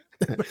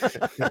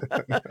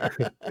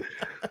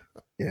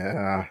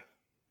 Yeah.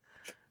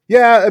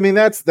 Yeah, I mean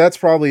that's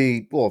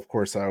probably, well, of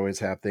course I always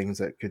have things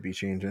that could be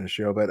changed in a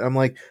show, but I'm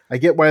like, I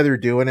get why they're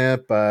doing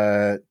it,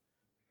 but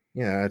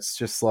it's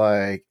just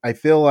like I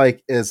feel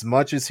like as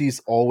much as he's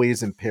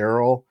always in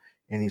peril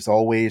and he's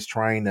always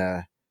trying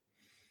to,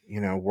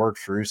 work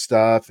through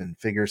stuff and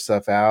figure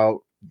stuff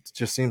out, it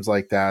just seems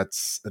like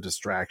that's a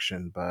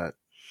distraction. But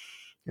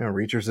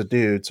Reacher's a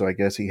dude, so I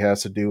guess he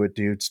has to do what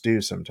dudes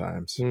do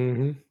sometimes.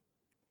 Mhm.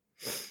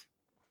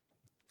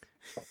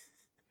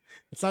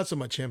 It's not so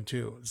much him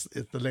too. It's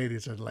the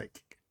ladies are like,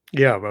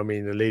 Yeah, I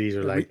mean the ladies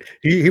are The like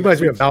he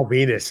reminds me of Val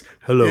Venus.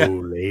 Hello,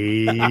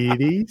 Yeah.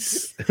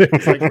 ladies.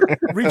 it's like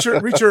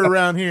Reacher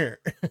around here.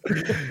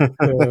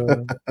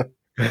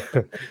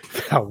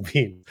 Val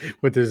Venus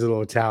with his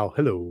little towel.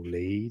 Hello,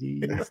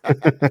 ladies.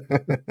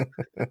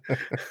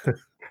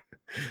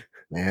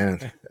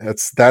 Man,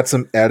 that's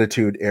some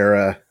Attitude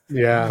Era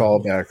Yeah,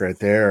 callback right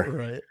there.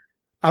 Right.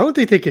 I don't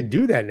think they could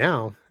do that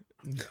now.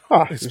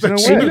 Huh, there's no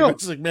Especially way.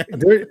 Vince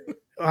McMahon.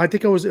 I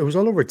think it was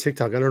all over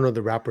TikTok. I don't know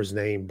the rapper's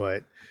name,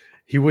 but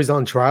he was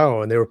on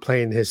trial and they were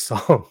playing his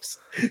songs.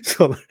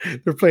 So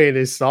they're playing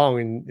his song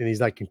and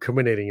he's like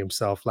incriminating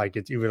himself, like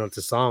it's even on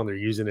the song, they're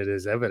using it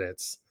as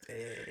evidence.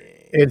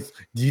 And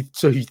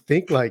so you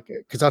think like,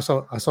 because I saw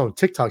on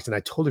TikToks and I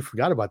totally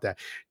forgot about that.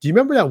 Do you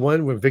remember that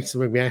one when Vince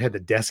McMahon had the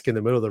desk in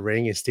the middle of the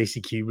ring and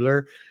Stacy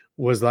Keibler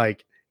was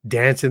like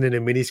dancing in a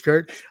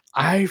miniskirt?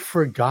 I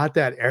forgot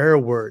that era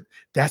word.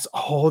 That's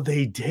all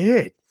they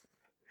did.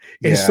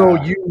 And so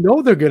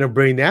they're gonna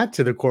bring that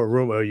to the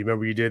courtroom. Oh, you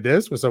remember you did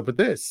this? What's up with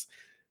this?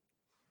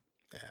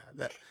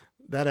 Yeah,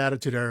 that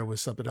Attitude Era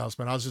was something else,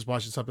 man. I was just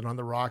watching something on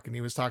The Rock, and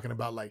he was talking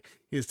about like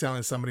he was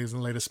telling somebody who's in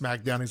the latest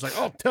SmackDown. He's like,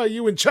 "I'll tell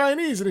you in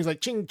Chinese," and he's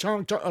like, "Ching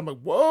chong chong." I'm like,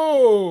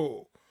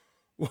 "Whoa,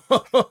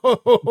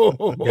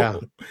 whoa, Yeah,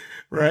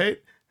 right."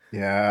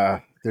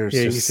 Yeah, there's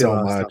you just see a so lot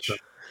of much. stuff.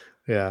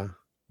 Yeah,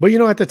 but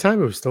at the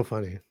time it was still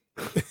funny.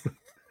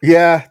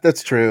 Yeah,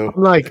 that's true.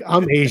 I'm like,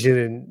 I'm Asian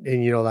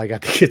and like I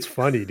think it's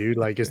funny, dude.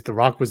 Like it's The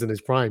Rock was in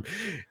his prime. Do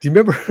you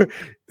remember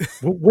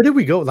where did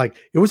we go? Like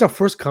it was our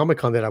first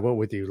Comic-Con that I went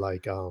with you,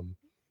 like and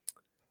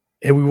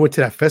we went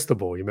to that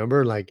festival, you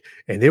remember? Like,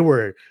 and it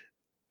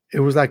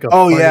was like a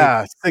Oh funny,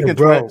 yeah, Sick and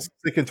bro.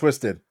 Sick and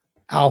Twisted.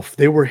 Alf,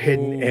 they were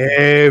hitting Ooh.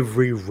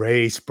 every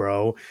race,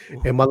 bro.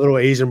 Ooh. And my little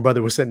Asian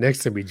brother was sitting next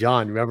to me,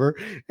 John, remember?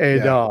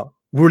 And Yeah.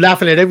 we were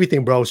laughing at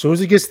everything, bro. As soon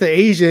as it gets to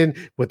Asian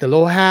with the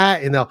little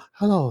hat and the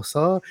hello,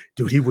 sir,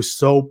 dude, he was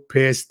so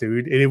pissed,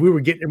 dude. And we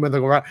were getting him on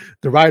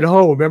the ride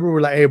home. Remember, we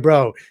are like, hey,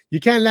 bro, you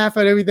can't laugh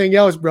at everything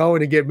else, bro,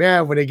 and then get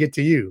mad when they get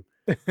to you.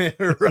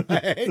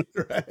 Right.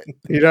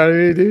 You know what I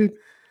mean, dude?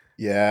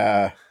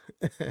 Yeah.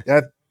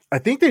 I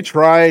think they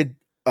tried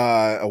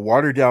a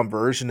watered down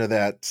version of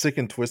that Sick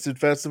and Twisted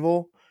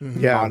Festival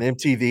Yeah. on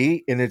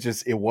MTV, and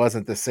it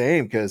wasn't the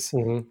same because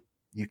Mhm.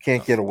 you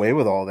can't get away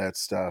with all that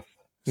stuff.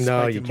 No,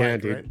 Spike you and can't,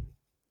 Mike, dude. right?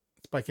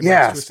 Spike and Yeah,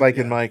 Mike's Twisted, Spike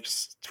and yeah.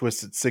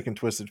 Mike's Sick and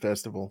Twisted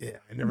Festival. Yeah,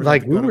 I never got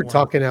Like to we go to were one.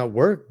 talking at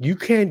work, you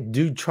can't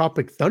do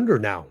Tropic Thunder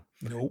now.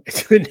 Nope.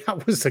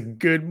 That was a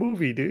good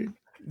movie, dude.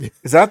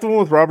 Is that the one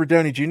with Robert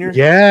Downey Jr.?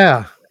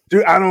 Yeah.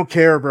 Dude, I don't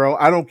care, bro.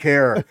 I don't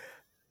care.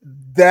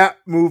 That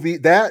movie,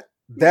 that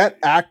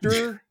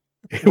actor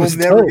It will was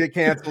never dope. get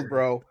canceled,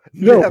 bro.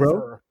 No,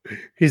 Never. bro.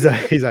 He's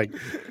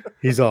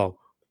all,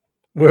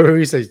 where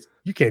he says,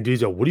 you can't do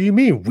that. What do you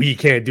mean we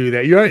can't do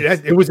that? You're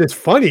right. It was just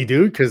funny,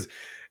 dude.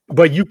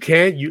 But you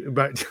can't.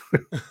 But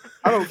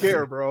I don't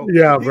care, bro.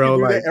 yeah, He bro. can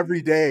do Like that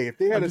every day. If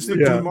they had I'm a just a scene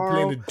dude tomorrow,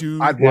 playing a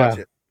dude. I'd watch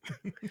it.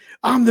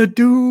 I'm the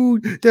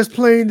dude that's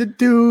playing the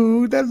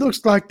dude that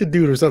looks like the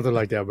dude or something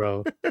like that,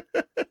 bro.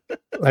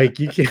 Like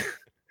you can't.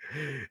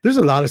 There's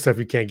a lot of stuff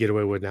you can't get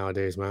away with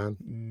nowadays, man.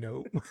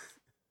 Nope.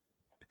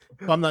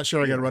 If I'm not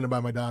sure, I got to run it by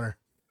my daughter.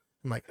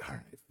 I'm like, all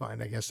right,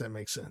 fine. I guess that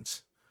makes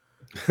sense.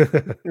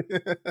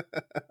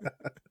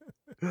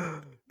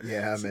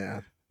 Yeah,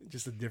 man.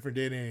 Just a different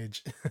day and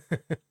age. Yeah,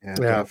 Yeah.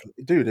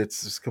 definitely. Dude,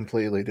 it's just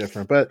completely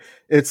different. But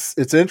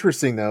it's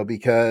interesting though,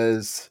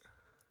 because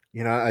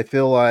I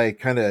feel like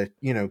kind of,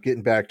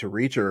 getting back to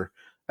Reacher,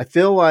 I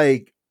feel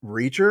like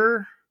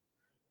Reacher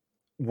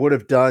would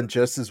have done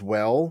just as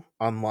well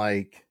on,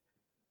 like,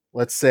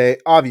 let's say,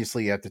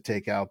 obviously you have to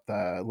take out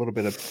a little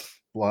bit of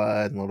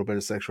blood and a little bit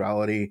of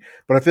sexuality,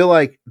 but I feel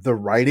like the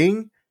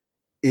writing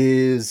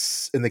and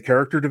the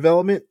character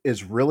development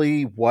is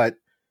really what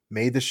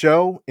made the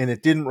show, and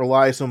it didn't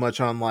rely so much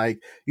on,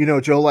 like,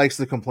 Joe likes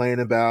to complain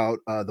about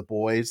The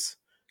Boys,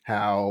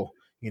 how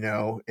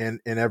in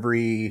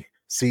every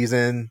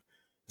season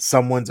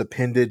someone's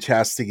appendage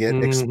has to get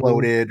Mhm.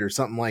 exploded or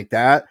something like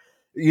that.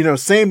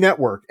 Same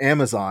network,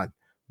 Amazon,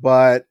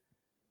 but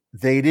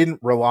they didn't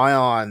rely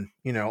on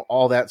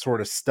all that sort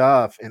of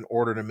stuff in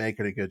order to make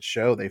it a good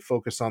show. They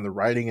focus on the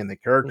writing and the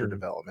character Mhm.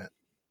 development.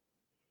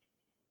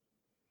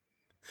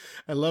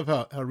 I love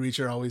how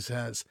Reacher always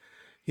has.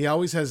 He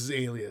always has his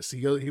alias. He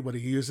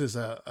uses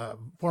a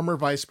former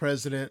vice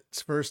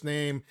president's first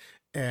name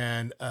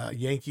and a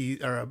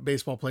Yankee or a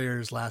baseball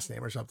player's last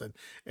name or something.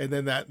 And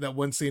then that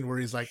one scene where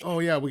he's like, "Oh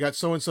yeah, we got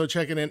so and so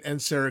checking in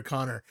and Sarah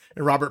Connor,"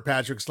 and Robert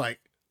Patrick's like,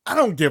 "I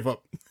don't give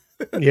up."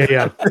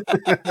 Yeah.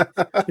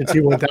 The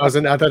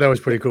T-1000. I thought that was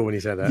pretty cool when he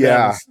said that.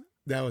 Yeah.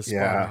 That was spot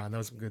Yeah. on. That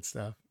was some good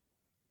stuff.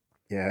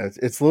 Yeah,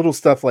 it's little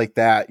stuff like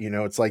that.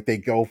 It's like they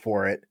go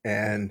for it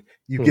and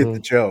you get the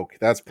joke.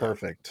 That's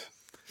perfect.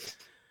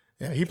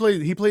 Yeah, he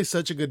plays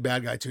such a good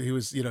bad guy too. He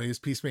was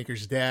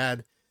Peacemaker's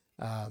dad.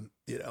 And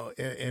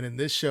in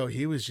this show,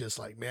 he was just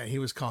like, man, he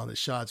was calling the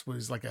shots. He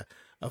was like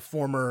a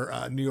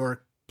former New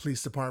York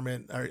Police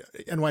Department or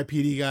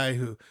NYPD guy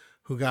who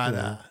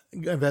got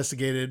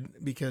investigated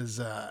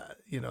because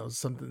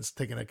something's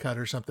taking a cut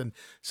or something.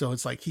 So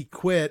it's like he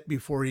quit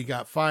before he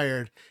got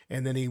fired,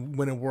 and then he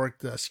went and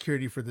worked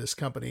security for this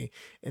company.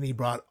 And he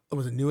brought,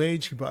 was it New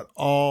Age? He brought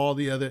all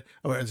the other,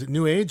 or is it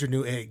New Age or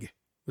New Egg?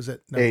 Was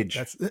it no? Age.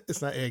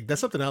 It's not Egg. That's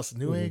something else.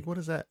 New Egg. What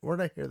is that? Where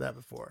did I hear that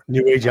before?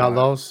 New Age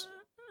Outlaws.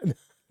 No,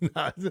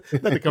 not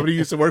the company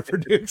used to work for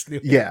Dukes. New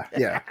Egg.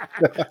 Yeah.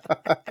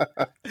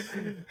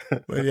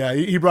 But yeah,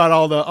 he brought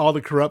all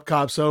the corrupt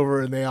cops over,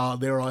 and they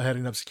were all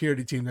heading up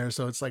security team there.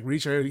 So it's like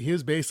Reacher, he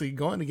was basically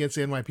going against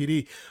the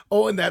NYPD.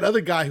 Oh, and that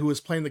other guy who was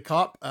playing the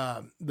cop,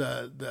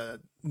 the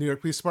New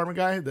York Police Department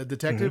guy, the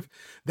detective,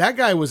 that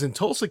guy was in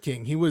Tulsa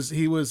King. He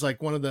was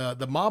like one of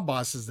the mob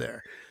bosses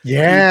there.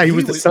 Yeah, he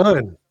was the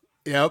son.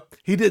 Yep,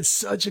 he did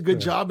such a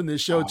good job in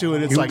this show too,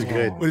 and it's He like, was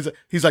good. what is it?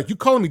 He's like, you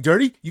calling me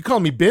dirty? You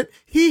calling me bit?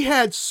 He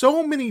had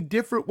so many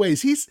different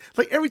ways. He's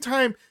like, every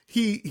time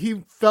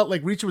he felt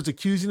like Reacher was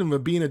accusing him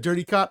of being a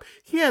dirty cop,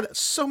 he had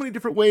so many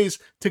different ways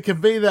to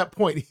convey that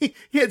point. He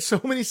had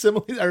so many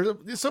similes, or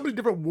so many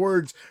different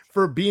words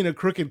for being a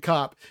crooked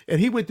cop,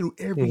 and he went through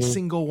every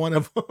single one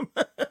of them.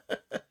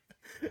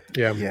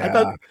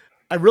 Yeah.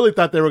 I really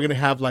thought they were going to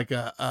have like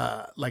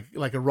a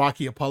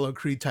Rocky Apollo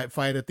Creed type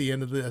fight at the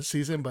end of the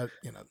season, but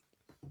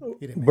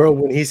he didn't. Bro,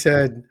 when he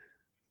said,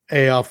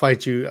 "Hey, I'll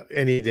fight you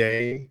any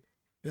day,"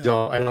 and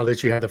I'll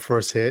let you have the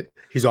first hit.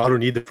 He's all, "I don't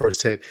need the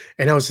first hit."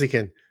 And I was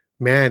thinking,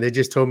 man, they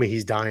just told me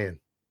he's dying.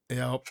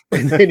 Yep.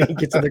 And then he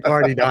gets in the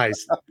car and he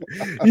dies.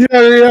 You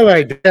know what I mean? I'm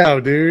like,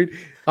 damn, dude.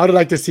 I would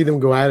like to see them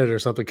go at it or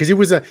something. Because he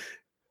was the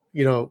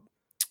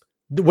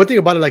one thing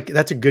about it, like,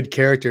 that's a good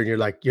character, and you're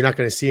not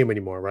going to see him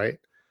anymore, right?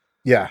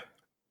 Yeah.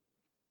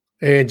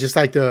 And just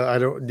like I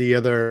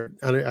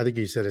think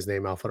you said his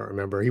name, Alpha. I don't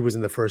remember. He was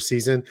in the first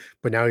season,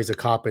 but now he's a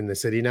cop in the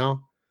city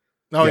now.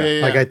 Oh Yeah.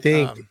 yeah. Like I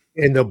think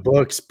in the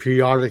books,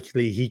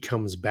 periodically he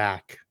comes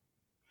back.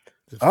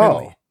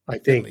 Finley. I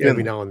think Finley.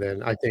 every now and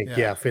then. I think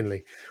Yeah.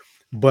 Finley.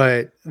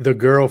 But the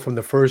girl from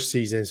the first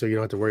season, so you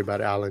don't have to worry about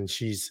Alan.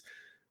 She's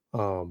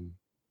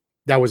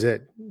that was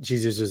it. She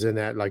just was in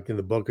that, like in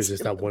the book, is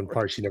just that one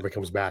part. She never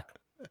comes back.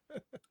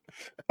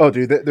 Oh,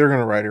 dude, they're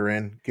gonna write her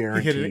in, He hit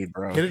guaranteed, it,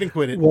 bro. hit it and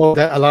quit it. Well,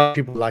 a lot of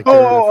people like her in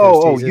the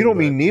first Oh! season, You don't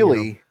mean but, you know,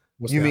 Neely?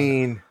 what's You that?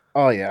 mean?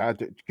 Oh yeah,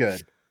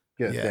 good.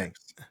 Yeah. Thanks.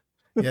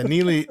 Yeah,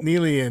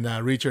 Neely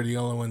and Reach are the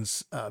only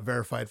ones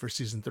verified for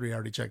season 3. I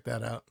already checked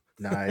that out.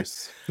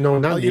 Nice. No,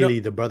 not Oh, you know- Neely,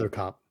 the brother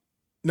cop.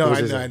 No, What was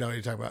I his know, name? I know what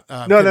you're talking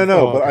about. No. Finley.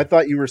 Oh, But I okay.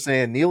 thought you were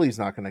saying Neely's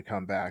not going to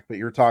come back, but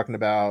you're talking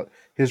about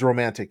his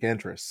romantic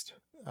interest.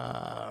 What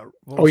Oh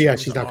was- yeah, what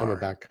was she's the not coming R?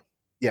 back.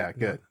 Yeah,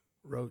 good.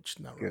 Roach.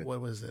 No, Good. what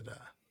was it?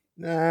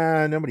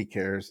 Nah, nobody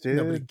cares, dude.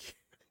 Nobody.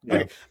 Yeah.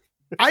 Okay,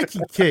 I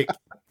can kick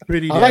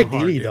pretty I damn like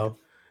hard, Neely dude. though.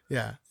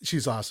 Yeah,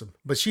 she's awesome,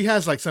 but she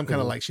has like some kind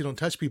of Mhm. like she don't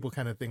touch people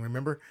kind of thing.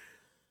 Remember,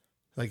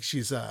 like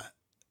she's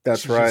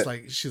That's she's right.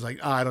 just she's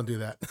like, I don't do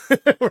that.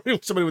 Or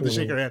somebody with to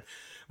shake Mhm. her hand.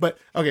 But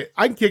okay,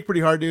 I can kick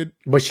pretty hard, dude.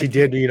 But she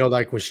did, you know,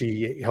 like when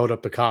she held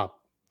up the cop.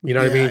 You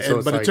know what I Yeah, mean? So and-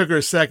 it's but like, it took her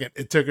a second.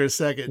 It took her a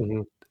second.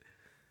 mhm.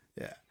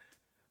 Yeah.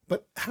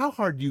 But how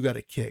hard you got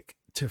to kick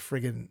to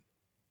friggin',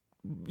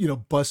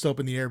 bust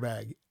open the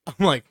airbag?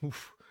 I'm like,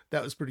 oof,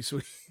 that was pretty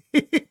sweet.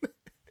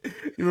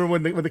 You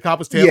remember when the cop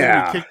was tailing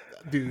Yeah. he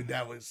kicked? Dude,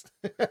 that was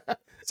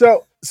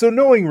So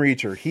knowing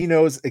Reacher, he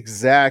knows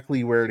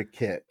exactly where to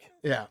kick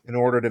yeah. in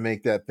order to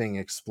make that thing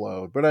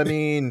explode. But I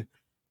mean,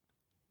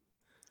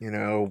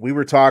 we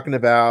were talking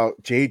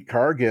about Jade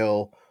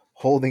Cargill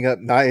holding up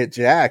Nia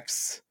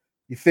Jax.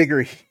 You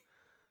figure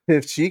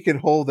if she can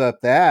hold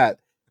up that,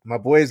 my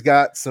boy's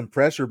got some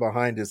pressure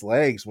behind his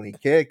legs when he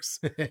kicks.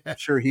 I'm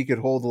sure he could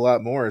hold a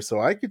lot more. So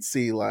I could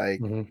see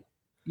Mhm.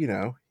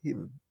 he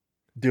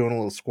doing a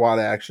little squat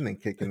action and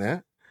kicking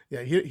that.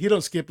 Yeah, he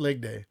don't skip leg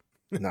day.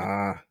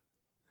 Nah,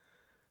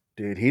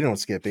 dude, he don't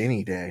skip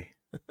any day.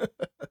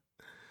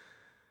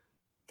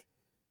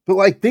 But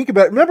like, think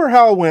about it. Remember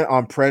how it went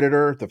on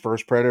Predator, the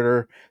first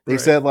Predator? They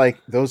Right. said like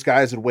those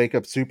guys would wake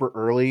up super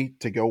early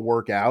to go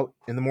work out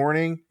in the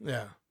morning.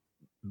 Yeah.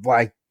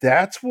 Like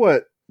that's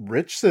what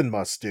Richardson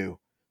must do.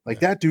 Like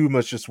Yeah. that dude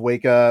must just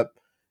wake up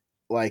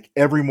like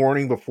every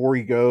morning before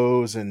he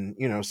goes and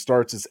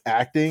starts his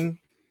acting.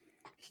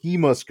 He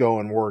must go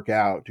and work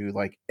out, dude,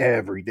 like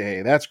every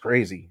day. That's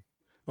crazy.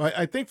 Well,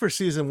 I think for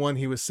season 1,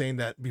 he was saying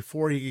that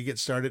before he could get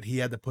started, he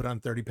had to put on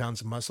 30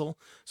 pounds of muscle.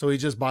 So he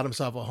just bought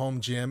himself a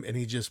home gym and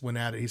he just went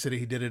at it. He said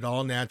he did it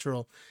all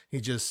natural. He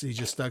just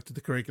stuck to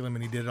the curriculum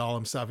and he did it all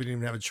himself. He didn't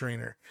even have a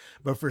trainer.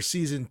 But for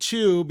season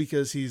 2,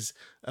 because he's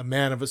a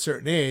man of a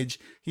certain age,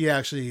 he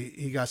got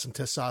some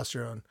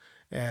testosterone.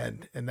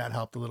 And that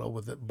helped a little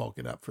with it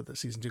bulking up for the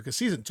season 2. Because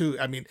season 2,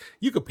 I mean,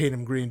 you could paint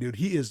him green, dude.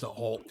 He is the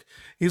Hulk.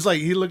 He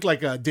looked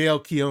like a Dale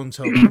Keown's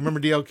Hulk. Remember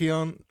Dale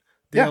Keown?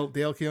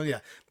 Dale Keown, yeah.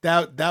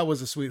 That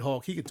was a sweet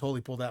Hulk. He could totally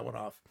pull that one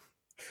off.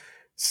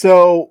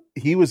 So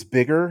he was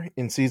bigger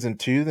in season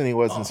 2 than he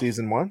was Oh. in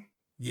season 1.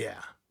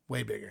 Yeah,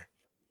 way bigger.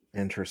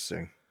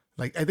 Interesting.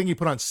 Like I think he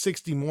put on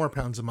 60 more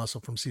pounds of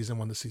muscle from season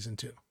 1 to season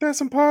 2. That's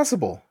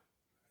impossible.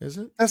 Is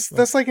it?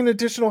 That's like an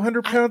additional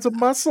 100 pounds of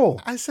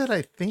muscle. I said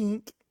I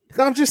think.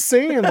 I'm just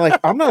saying, like,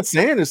 I'm not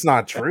saying it's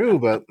not true,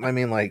 but I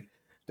mean, like,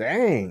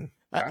 dang.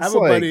 I That's have a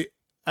like- buddy.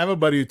 I have a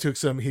buddy who took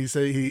some. He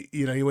said he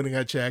went and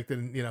got checked,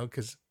 and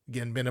because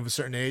again, men of a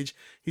certain age,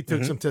 he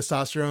took Mhm. some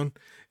testosterone,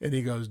 and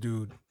he goes,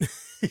 "Dude,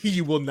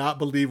 you will not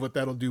believe what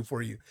that'll do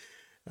for you."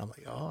 I'm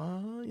like,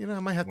 "Oh, I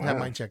might have to have Wow.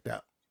 mine checked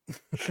out."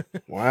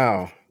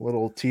 Wow,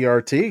 little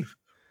TRT.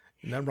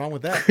 Nothing wrong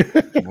with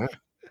that.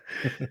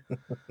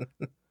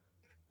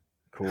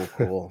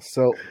 Cool.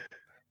 So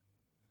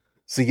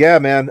yeah,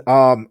 man.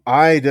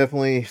 I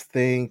definitely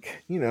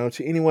think,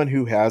 to anyone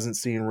who hasn't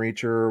seen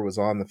Reacher, was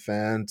on the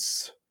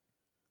fence,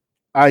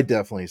 I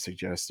definitely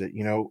suggest it.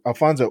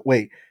 Alfonso,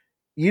 wait,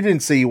 you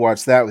didn't say you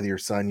watched that with your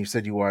son. You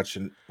said you watched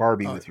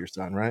Barbie Oh. with your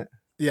son, right?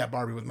 Yeah,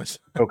 Barbie with my son.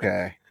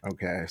 Okay.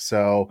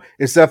 So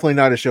it's definitely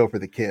not a show for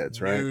the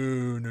kids, right?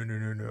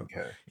 No.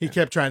 Okay. He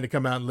kept trying to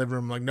come out in the living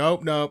room. I'm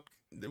like, nope.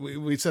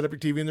 We set up your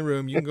TV in the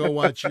room. You can go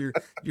watch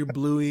your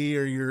Bluey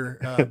or your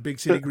Big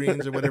City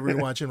Greens or whatever you're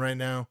watching right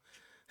now.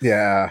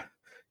 Yeah.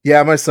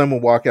 My son will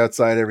walk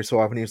outside every so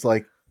often. He's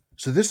like,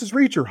 "So this is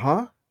Reacher,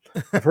 huh?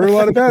 I've heard a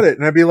lot about it."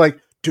 And I'd be like,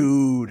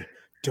 "Dude,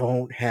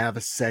 don't have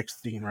a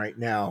sex scene right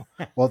now,"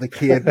 while the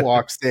kid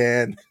walks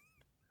in.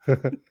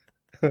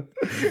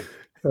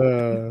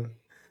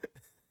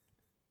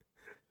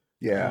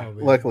 Yeah. Oh, man.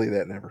 Luckily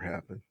that never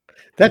happened.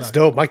 That's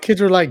dope. My kids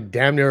are like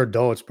damn near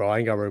adults, bro. I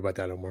ain't got to worry about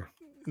that no more.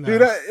 No.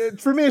 Dude,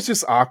 for me, it's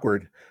just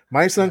awkward.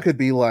 My son Yeah. could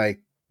be like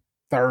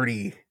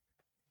 30,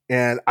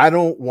 and I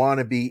don't want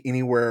to be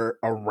anywhere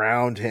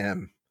around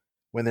him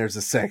when there's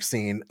a sex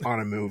scene on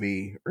a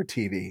movie or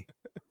TV.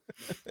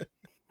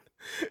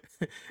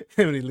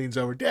 And he leans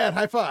over, Dad,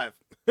 high five.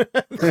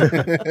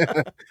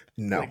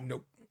 No. Like,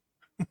 nope.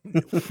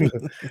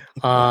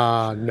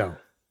 No.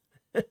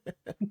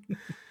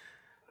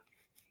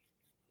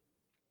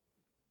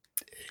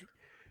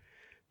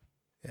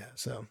 Yeah,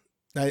 so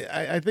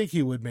I think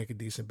he would make a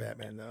decent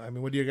Batman though. I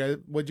mean, what do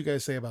you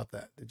guys say about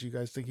that? Did you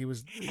guys think he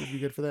would be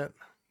good for that?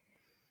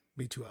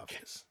 Be too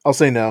obvious. I'll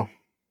say no.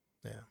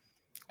 Yeah.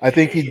 I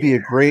think he'd be a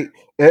great,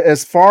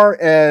 as far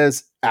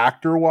as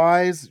actor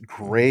wise,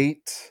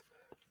 great.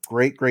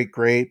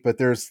 But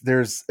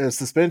there's a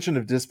suspension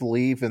of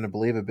disbelief and a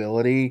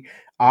believability.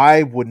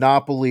 I would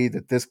not believe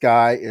that this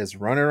guy is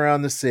running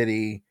around the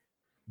city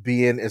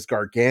being as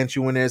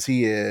gargantuan as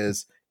he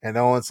is, and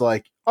no one's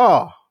like,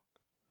 oh,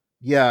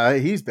 yeah,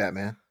 he's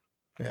Batman.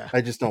 Yeah.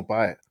 I just don't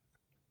buy it.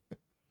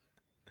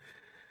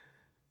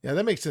 Yeah,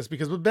 that makes sense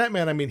because with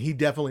Batman, I mean, he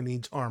definitely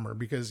needs armor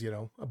because, you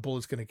know, a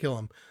bullet's going to kill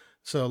him.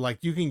 So, like,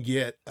 you can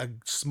get a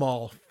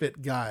small,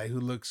 fit guy who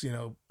looks, you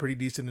know, pretty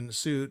decent in the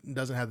suit and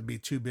doesn't have to be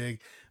too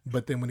big.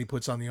 But then when he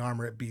puts on the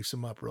armor, it beefs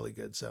him up really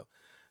good. So,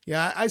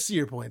 yeah, I see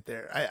your point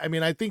there. I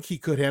mean, I think he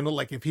could handle,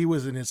 like, if he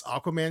was in his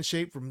Aquaman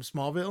shape from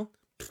Smallville,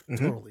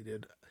 totally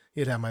did.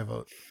 He'd have my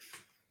vote.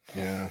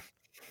 Yeah.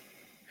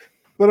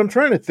 But I'm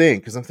trying to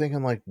think because I'm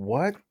thinking, like,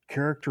 what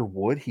character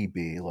would he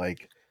be?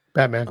 Like,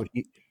 Batman. would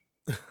he...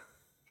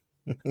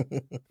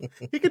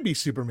 He could be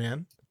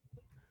Superman.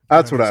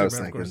 That's what I was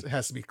Superman, thinking. Of course, it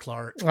has to be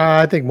Clark.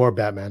 I think more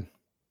Batman.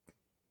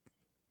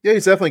 Yeah,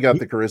 he's definitely got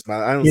the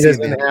charisma. I don't He see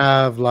doesn't him in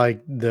have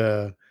like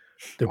the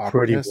pretty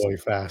awkwardness. boy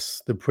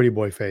face, the pretty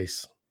boy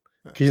face.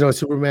 Because you know,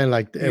 Superman,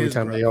 like He every is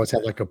time rough, they always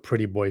have yeah. like a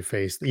pretty boy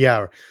face.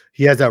 Yeah,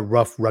 he has that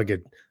rough,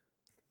 rugged.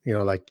 You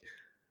know, like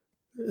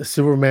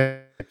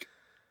Superman.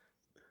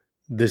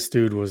 This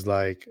dude was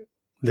like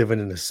living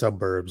in the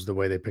suburbs. The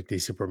way they pick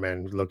these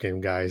Superman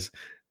looking guys.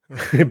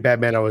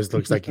 Batman always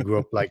looks like he grew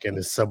up like in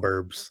the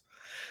suburbs.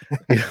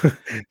 Yeah.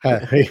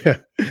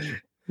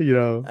 You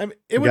know, I mean,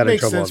 it he would got in make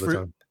trouble all sense the for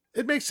time.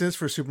 it makes sense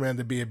for Superman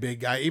to be a big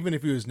guy, even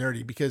if he was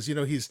nerdy, because you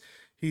know he's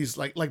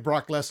like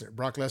Brock Lesnar.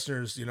 Brock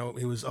Lesnar's, you know,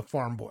 he was a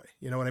farm boy.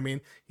 You know what I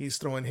mean? He's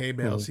throwing hay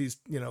bales. He's,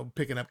 you know,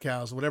 picking up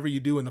cows. Whatever you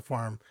do in the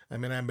farm. I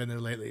mean, I haven't been there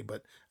lately,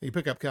 but you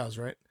pick up cows,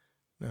 right?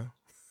 No.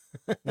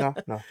 No.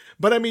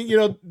 But I mean, you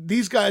know,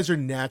 these guys are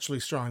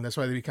naturally strong. That's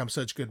why they become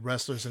such good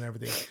wrestlers and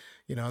everything.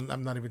 You know,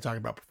 I'm not even talking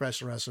about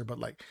professional wrestler, but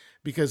like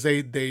because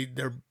they're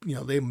you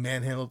know, they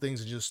manhandle things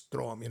and just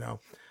throw them. You know,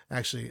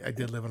 actually, I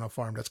did live on a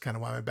farm. That's kind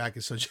of why my back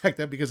is so jacked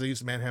up because I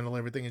used to manhandle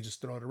everything and just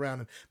throw it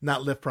around and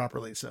not lift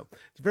properly. So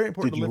it's very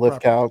important Did to you lift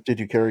lift properly. cows? Did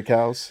you carry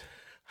cows?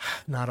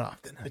 Not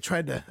often. I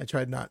tried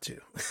not to.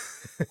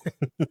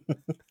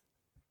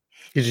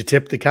 Did you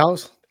tip the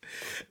cows?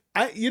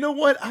 You know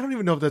what? I don't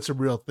even know if that's a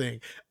real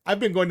thing. I've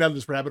been going down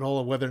this rabbit hole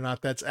of whether or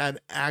not that's an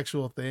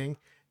actual thing,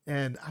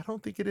 and I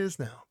don't think it is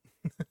now.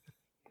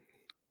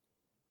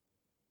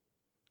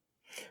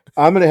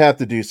 I'm going to have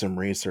to do some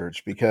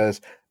research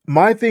because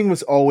my thing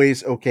was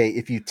always, okay,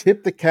 if you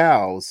tip the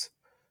cows,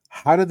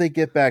 how do they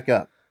get back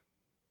up?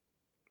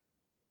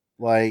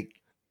 Like,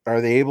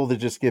 are they able to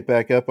just get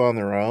back up on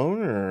their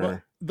own, or?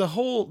 Well, the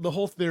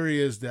whole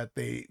theory is that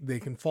they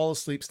can fall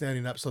asleep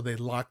standing up, so they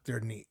lock their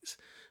knees.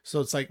 So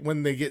it's like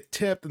when they get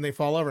tipped and they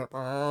fall over,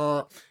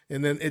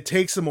 and then it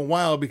takes them a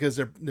while because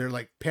they're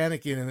like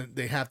panicking and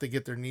they have to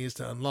get their knees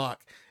to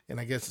unlock. And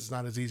I guess it's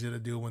not as easy to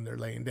do when they're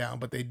laying down,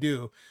 but they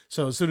do.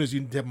 So as soon as you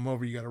tip them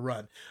over, you got to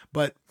run.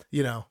 But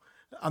you know,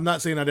 I'm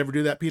not saying I'd ever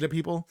do that, PETA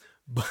people.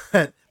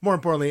 But more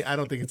importantly, I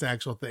don't think it's an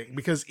actual thing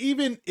because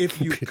even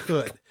if you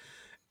could,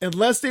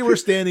 unless they were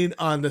standing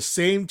on the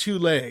same two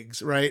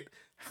legs, right?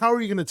 How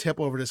are you going to tip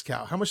over this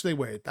cow? How much do they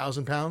weigh?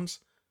 1,000 pounds?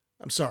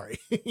 I'm sorry.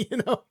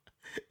 You know,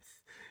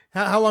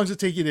 how long does it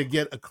take you to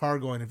get a car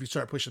going if you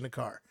start pushing the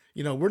car?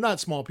 You know, we're not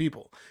small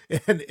people,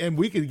 and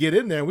we could get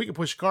in there and we could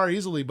push a car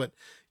easily, but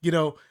you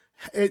know,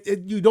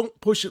 you don't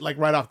push it like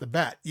right off the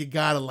bat. You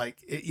gotta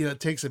you know, it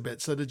takes a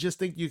bit. So to just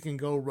think you can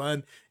go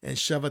run and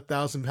shove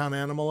 1,000-pound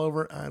animal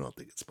over, I don't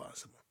think it's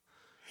possible.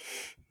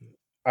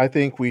 I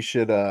think we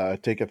should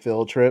take a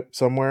field trip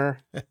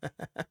somewhere.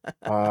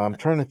 I'm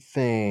trying to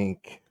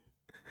think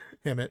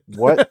Damn it.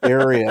 what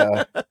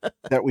area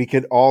that we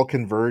could all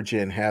converge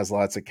in has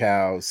lots of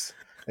cows.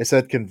 I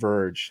said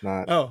converge,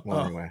 not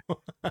anyway.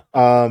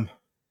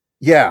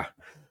 Yeah.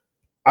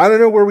 I don't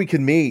know where we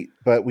can meet,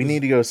 but we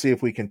need to go see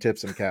if we can tip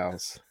some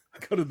cows.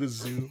 Go to the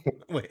zoo.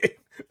 Wait,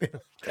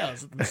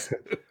 cows at the zoo.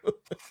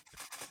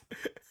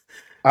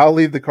 I'll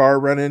leave the car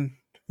running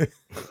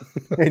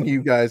and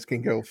you guys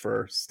can go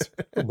first.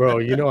 Bro,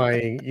 you know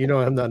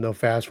I'm not no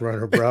fast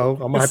runner, bro.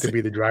 I'm gonna have to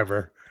be the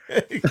driver.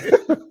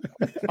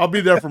 I'll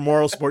be there for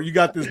moral support. You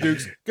got this,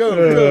 Dukes.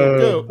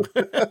 Go.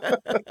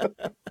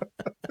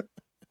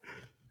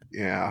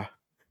 Yeah.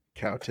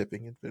 Cow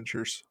tipping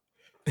adventures.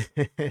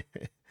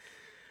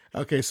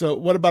 Okay, so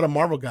what about a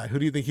Marvel guy? Who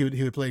do you think he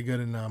would play good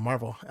in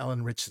Marvel?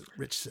 Alan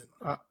Richardson.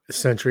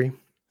 Sentry.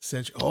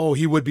 Sentry. Oh,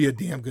 he would be a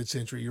damn good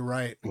Sentry. You're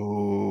right.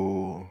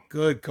 Ooh.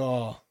 Good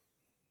call.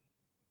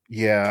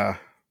 Yeah.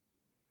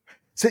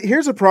 So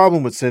here's a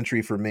problem with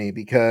Sentry for me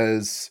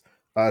because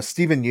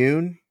Stephen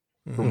Yeun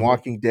from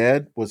Walking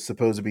Dead was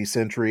supposed to be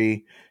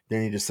Sentry.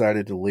 Then he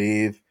decided to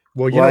leave.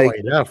 Well, you know why Like,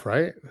 he left,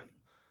 right?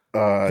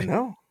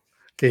 no.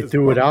 They It's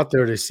threw it bum- out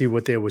there to see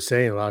what they were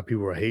saying. A lot of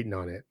people were hating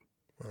on it,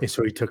 and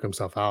so he took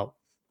himself out.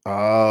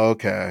 Oh,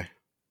 okay.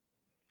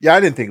 Yeah, I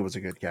didn't think it was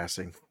a good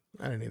casting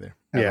I didn't either.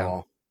 at Yeah.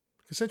 all.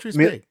 Because Sentry's I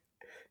mean, big.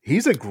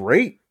 he's a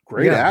great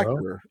Bro.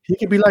 actor. He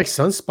could be like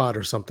Sunspot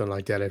or something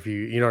like that. If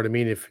you know what I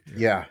mean. If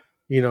Yeah.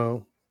 you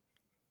know,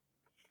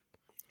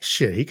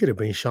 shit, he could have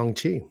been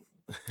Shang-Chi.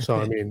 So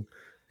I mean,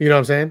 you know what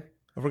I'm saying?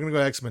 If we're gonna go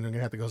X-Men, we're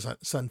gonna have to go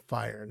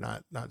Sunfire,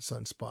 not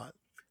Sunspot.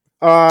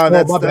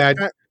 That's my bad.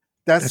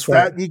 That's That's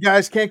that. right. You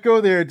guys can't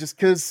go there just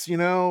because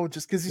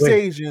he's Wait.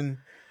 Asian.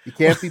 You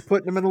can't be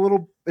putting him in a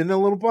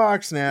little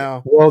box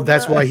now. Well,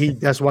 that's why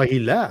he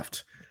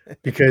left,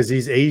 because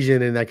he's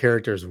Asian and that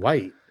character is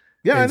white.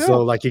 Yeah, I And know.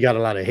 so like he got a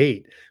lot of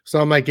hate. So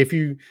I'm like, if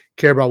you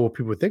care about what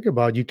people think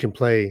about, you can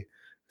play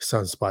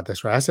Sunspot.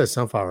 That's right. I said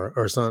Sunflower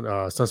or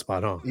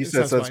Sunspot, huh? You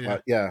said Sunspot,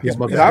 Sunspot, yeah. Yeah,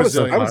 my He's bad. I was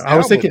Brazilian. down I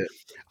was with thinking it.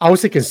 I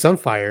was thinking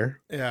Sunfire,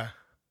 Yeah.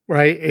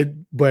 right?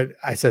 But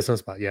I said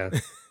Sunspot, yeah.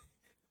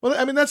 Well,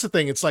 I mean, that's the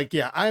thing. It's like,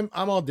 yeah, I'm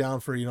all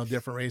down for,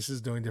 different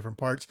races doing different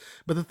parts.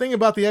 But the thing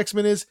about the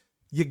X-Men is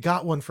you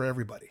got one for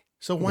everybody.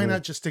 So why Mhm.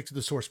 not just stick to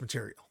the source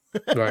material?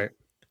 Right.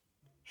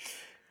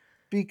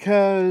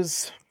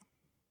 Because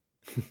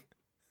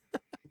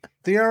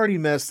they already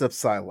messed up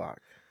Psylocke.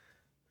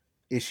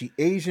 Is she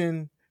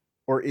Asian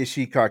or is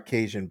she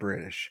Caucasian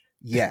British?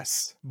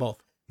 Yes.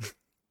 Both.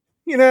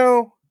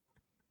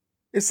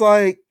 It's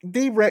like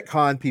they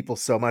retcon people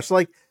so much.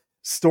 Like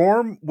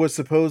Storm was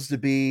supposed to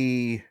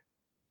be.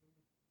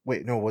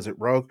 Wait, no, was it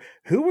Rogue?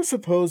 Who was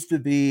supposed to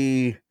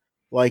be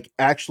like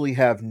actually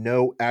have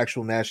no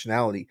actual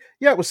nationality?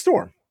 Yeah, it was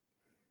Storm.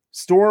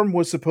 Storm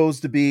was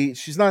supposed to be.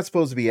 She's not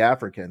supposed to be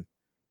African.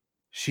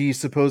 She's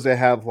supposed to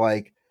have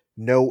like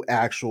no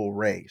actual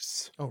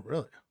race. Oh,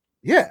 really?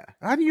 Yeah.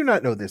 How do you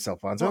not know this,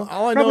 Alfonso? Well,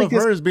 all I Probably know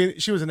of her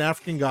is she was an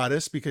African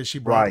goddess because she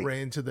brought Right.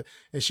 Rey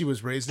and she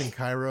was raised in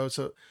Cairo.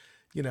 So,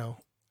 I know.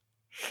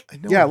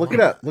 Yeah, a look it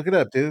lot. up. Look it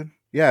up, dude.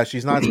 Yeah,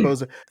 she's not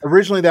supposed to.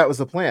 Originally, that was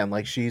the plan.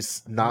 Like,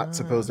 she's not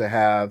supposed to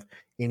have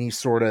any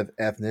sort of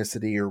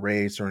ethnicity or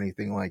race or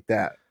anything like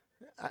that.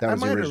 That I was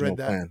the might have original read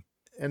that plan.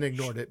 and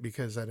ignored it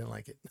because I didn't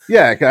like it.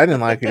 Yeah, I didn't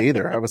like it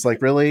either. I was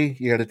like, really?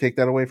 You got to take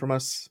that away from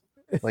us?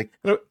 Like,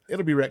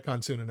 It'll be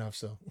retcon soon enough.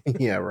 So,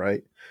 yeah,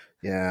 right.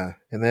 Yeah.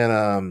 And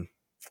then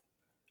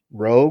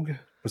Rogue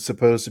was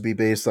supposed to be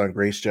based on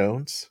Grace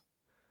Jones.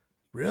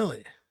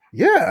 really?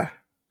 Yeah.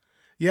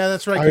 Yeah,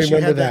 that's right. I Because she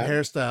had remember that that.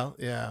 hairstyle.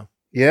 Yeah.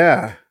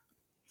 Yeah.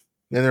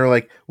 And they're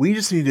like, we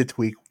just need to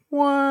tweak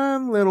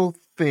one little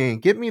thing.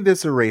 Get me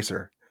this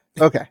eraser.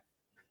 Okay.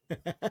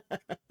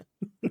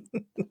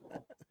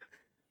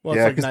 Well,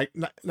 Yeah, it's like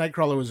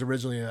Nightcrawler was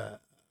originally a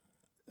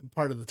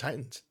part of the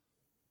Titans.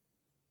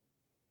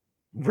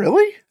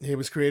 Really? He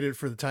was created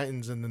for the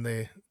Titans, and then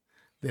they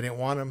didn't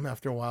want him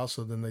after a while,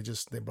 so then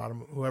they brought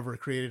him. Whoever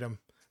created him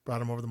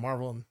brought him over to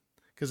Marvel,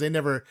 because they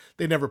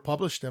never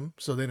published him,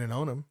 so they didn't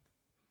own him.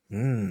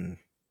 Hmm.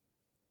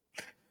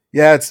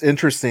 Yeah, it's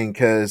interesting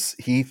because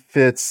he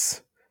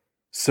fits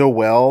so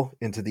well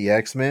into the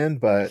X-Men,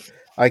 but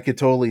I could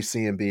totally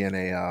see him being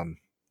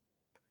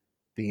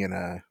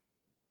a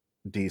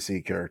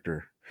DC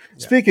character.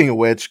 Yeah. Speaking of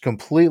which,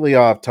 completely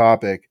off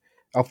topic,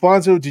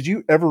 Alfonso, did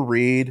you ever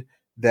read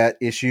that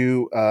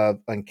issue of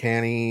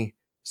Uncanny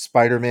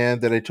Spider-Man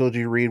that I told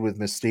you to read with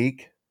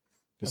Mystique?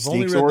 I've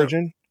only Mystique's read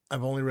origin?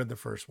 I've only read the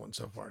first one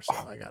so far, so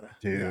I gotta.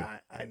 dude. Yeah,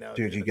 I know,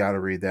 Dude, you got to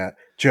read that.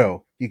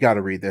 Joe, you got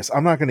to read this.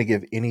 I'm not going to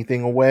give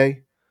anything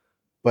away,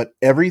 but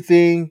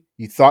everything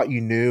you thought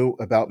you knew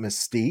about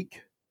Mystique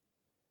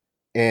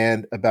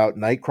and about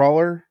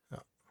Nightcrawler Oh.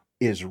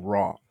 is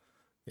wrong.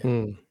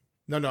 Hmm.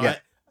 No, Yeah.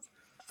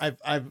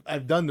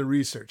 I've done the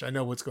research. I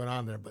know what's going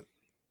on there, but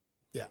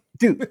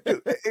Dude,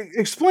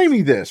 explain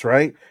me this,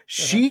 right?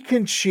 She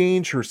can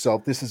change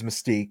herself. This is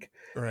Mystique.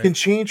 right. Can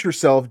change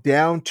herself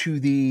down to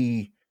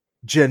the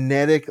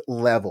genetic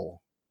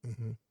level.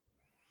 Mhm.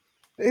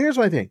 Here's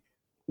my thing.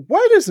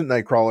 Why doesn't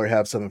Nightcrawler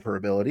have some of her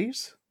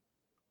abilities?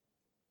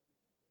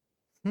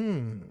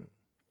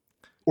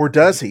 Or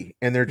does he?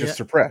 And they're just Yeah.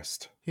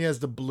 suppressed. He has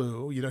the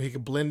blue. He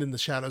can blend in the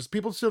shadows.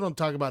 People still don't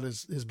talk about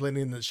his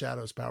blending in the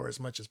shadows power as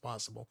much as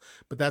possible,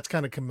 but that's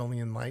kind of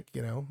chameleon like.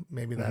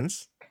 Maybe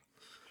that's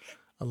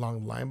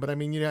along the line. But I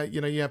mean, you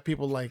have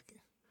people like,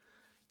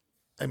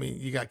 I mean,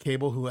 you got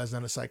Cable who has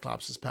none of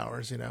Cyclops'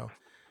 powers.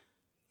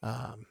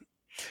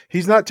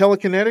 He's not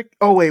telekinetic?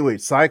 Oh,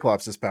 wait.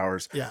 Cyclops'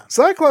 powers. Yeah.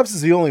 Cyclops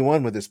is the only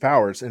one with his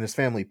powers in his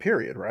family,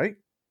 period, right?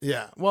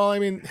 Yeah. Well, I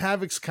mean,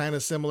 Havoc's kind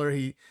of similar.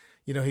 He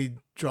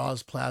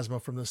draws plasma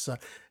from the sun.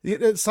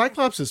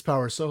 Cyclops'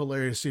 power is so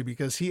hilarious too,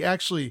 because he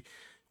actually,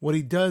 what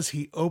he does,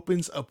 he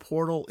opens a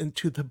portal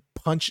into the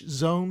punch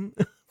zone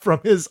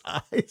from his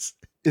eyes.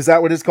 Is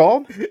that what it's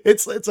called?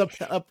 It's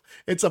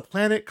a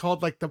planet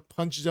called like the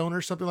punch zone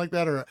or something like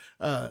that, or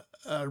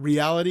a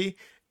reality.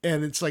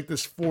 And it's like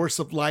this force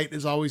of light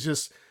is always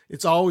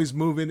it's always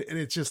moving. And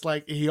it's just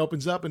like he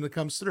opens up and it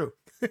comes through.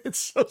 It's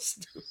so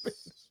stupid.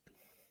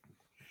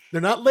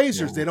 They're not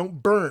lasers. They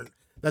don't burn.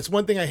 That's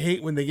one thing I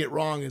hate when they get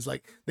wrong is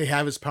like they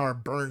have his power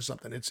burn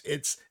something.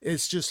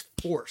 It's just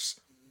force.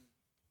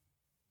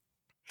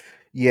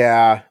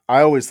 Yeah,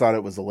 I always thought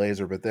it was a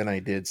laser, but then I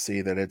did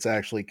see that it's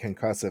actually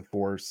concussive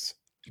force,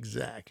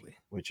 Exactly.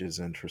 which is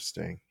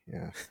interesting.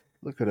 Yeah.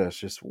 Look at us,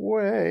 just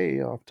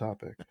way off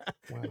topic.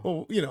 Wow.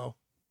 Well, you know,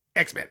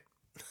 X-Men.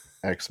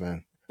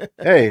 X-Men.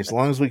 Hey, as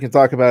long as we can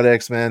talk about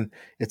X-Men,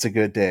 it's a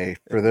good day.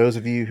 For those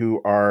of you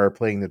who are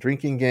playing the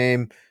drinking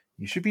game,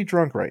 you should be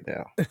drunk right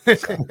now.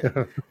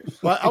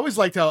 Well, I always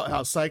liked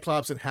how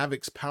Cyclops and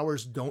Havoc's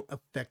powers don't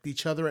affect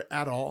each other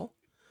at all.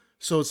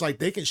 So it's like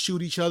they can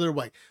shoot each other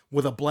like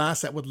with a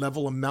blast that would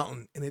level a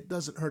mountain, and it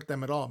doesn't hurt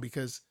them at all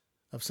because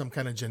of some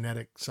kind of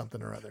genetic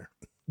something or other.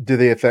 Do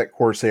they affect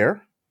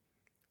Corsair?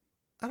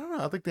 I don't know.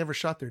 I don't think they ever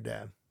shot their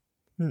dad.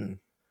 Hmm.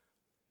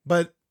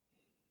 But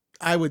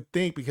I would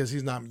think because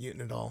he's not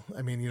mutant at all.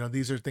 I mean, you know,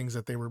 these are things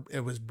that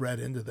it was bred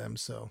into them.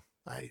 So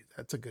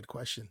that's a good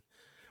question.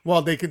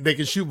 Well, they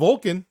can shoot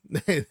Vulcan.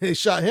 They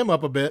shot him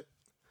up a bit.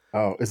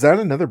 Oh, is that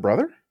another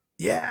brother?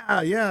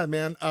 Yeah,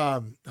 man.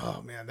 Oh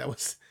man, that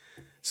was.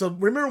 So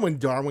remember when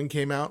Darwin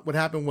came out? What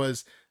happened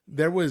was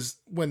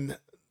when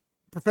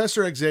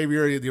Professor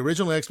Xavier, the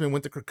original X-Men,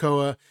 went to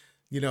Krakoa.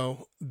 You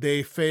know,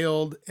 they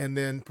failed, and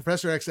then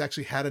Professor X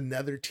actually had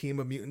another team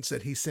of mutants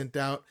that he sent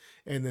out,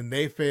 and then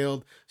they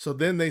failed. So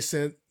then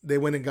they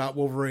went and got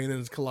Wolverine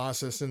and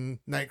Colossus and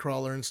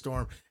Nightcrawler and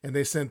Storm, and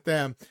they sent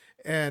them.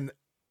 And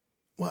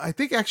well, I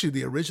think actually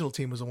the original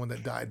team was the one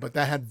that died, but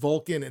that had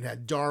Vulcan, it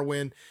had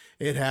Darwin,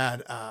 it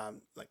had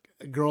like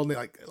a girl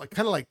like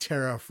kind of like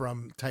Terra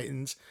from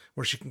Titans,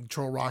 where she can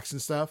control rocks and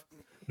stuff.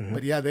 Mhm.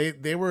 But yeah,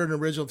 they were an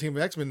original team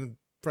of X-Men.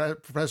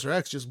 Professor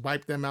X just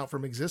wiped them out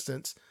from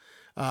existence.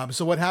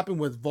 So what happened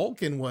with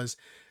Vulcan was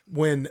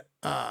when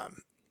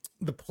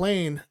the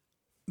plane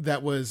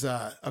that was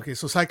okay,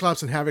 so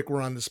Cyclops and Havoc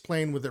were on this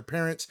plane with their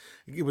parents.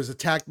 It was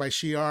attacked by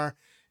Shi'ar,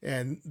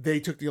 and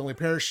they took the only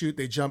parachute.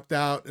 They jumped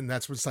out, and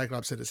that's when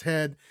Cyclops hit his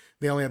head.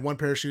 They only had one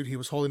parachute. He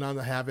was holding on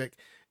to Havoc,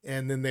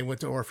 and then they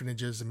went to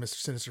orphanages, and Mr.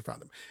 Sinister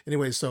found them.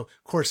 Anyway, so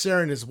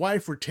Corsair and his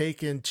wife were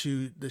taken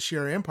to the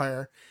Shi'ar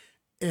Empire,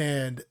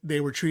 and they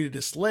were treated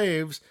as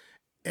slaves,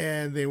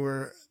 and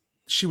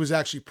she was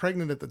actually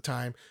pregnant at the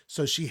time,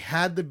 so she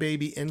had the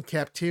baby in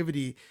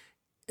captivity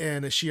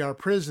in a Shi'ar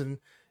prison,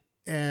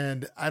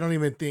 and I don't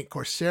even think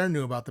Corsair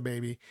knew about the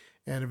baby.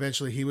 And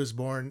eventually he was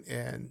born,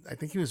 and I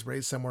think he was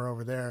raised somewhere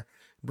over there,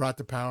 brought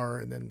to power,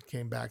 and then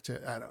came back to,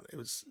 I don't know,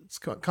 it's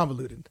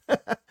convoluted,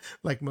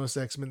 like most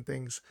X-Men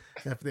things,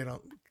 if they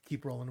don't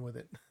keep rolling with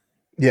it.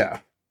 Yeah.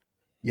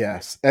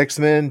 Yes.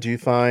 X-Men do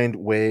find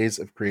ways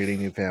of creating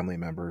new family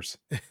members.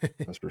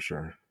 That's for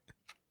sure.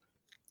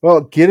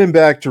 Well, getting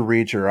back to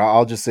Reacher,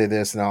 I'll just say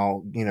this, and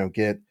I'll,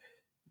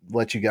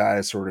 let you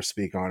guys sort of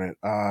speak on it.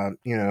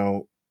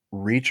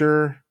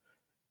 Reacher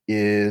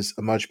is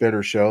a much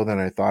better show than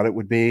I thought it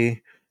would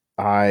be.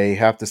 I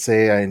have to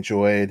say I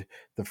enjoyed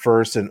the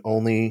first and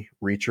only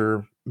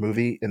Reacher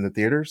movie in the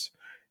theaters,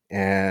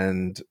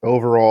 and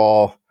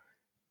overall,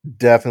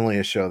 definitely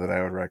a show that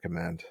I would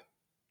recommend.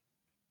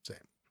 Same.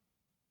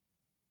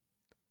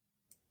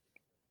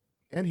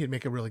 And he'd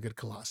make a really good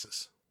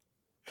Colossus.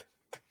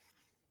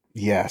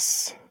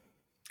 Yes.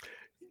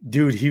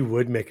 Dude, he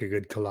would make a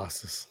good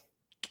Colossus.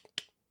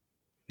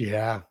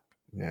 Yeah.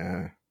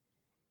 Yeah.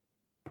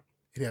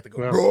 He'd have to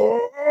go.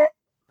 Well,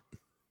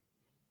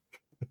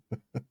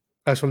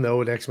 that's from the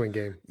old X-Men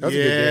game. That's a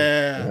good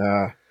game.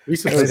 Yeah. We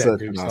used to That play was that such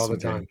dudes an all the awesome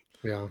time.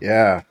 Yeah.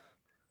 Yeah.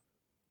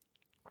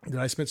 Then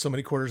I spent so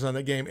many quarters on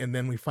that game, and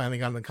then we finally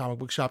got in the comic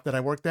book shop that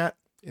I worked at,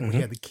 and we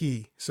had the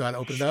key. So I'd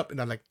open it up,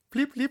 and I'd like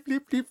flip, flip,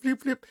 flip, flip,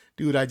 flip, flip.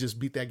 Dude, I just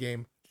beat that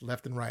game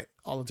left and right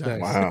all the time.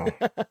 Nice. Wow.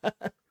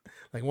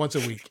 Like once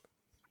a week.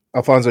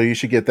 Alfonso, you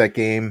should get that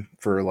game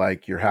for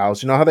like your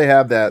house. You know how they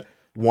have that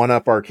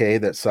 1-Up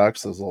arcade that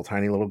sucks, those little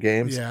tiny little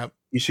games? Yeah.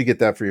 You should get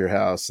that for your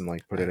house and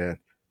like put it in.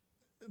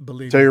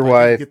 Believe Tell me, your if I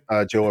wife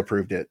could Joe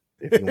approved it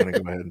if you want to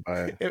go ahead and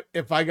buy it.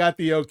 if I got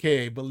the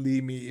okay,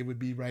 believe me, it would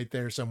be right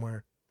there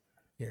somewhere.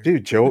 Here.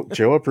 Dude,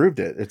 Joe approved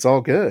it. It's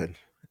all good.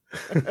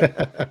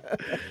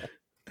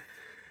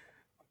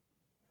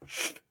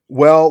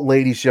 Well,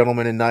 ladies,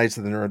 gentlemen, and knights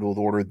of the Nerd World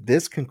Order,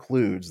 this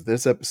concludes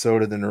this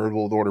episode of the Nerd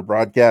World Order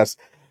broadcast.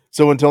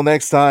 So until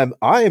next time,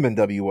 I am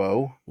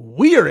NWO.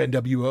 We are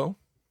NWO.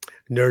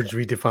 Nerds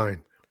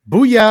Redefined.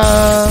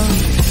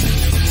 Booyah!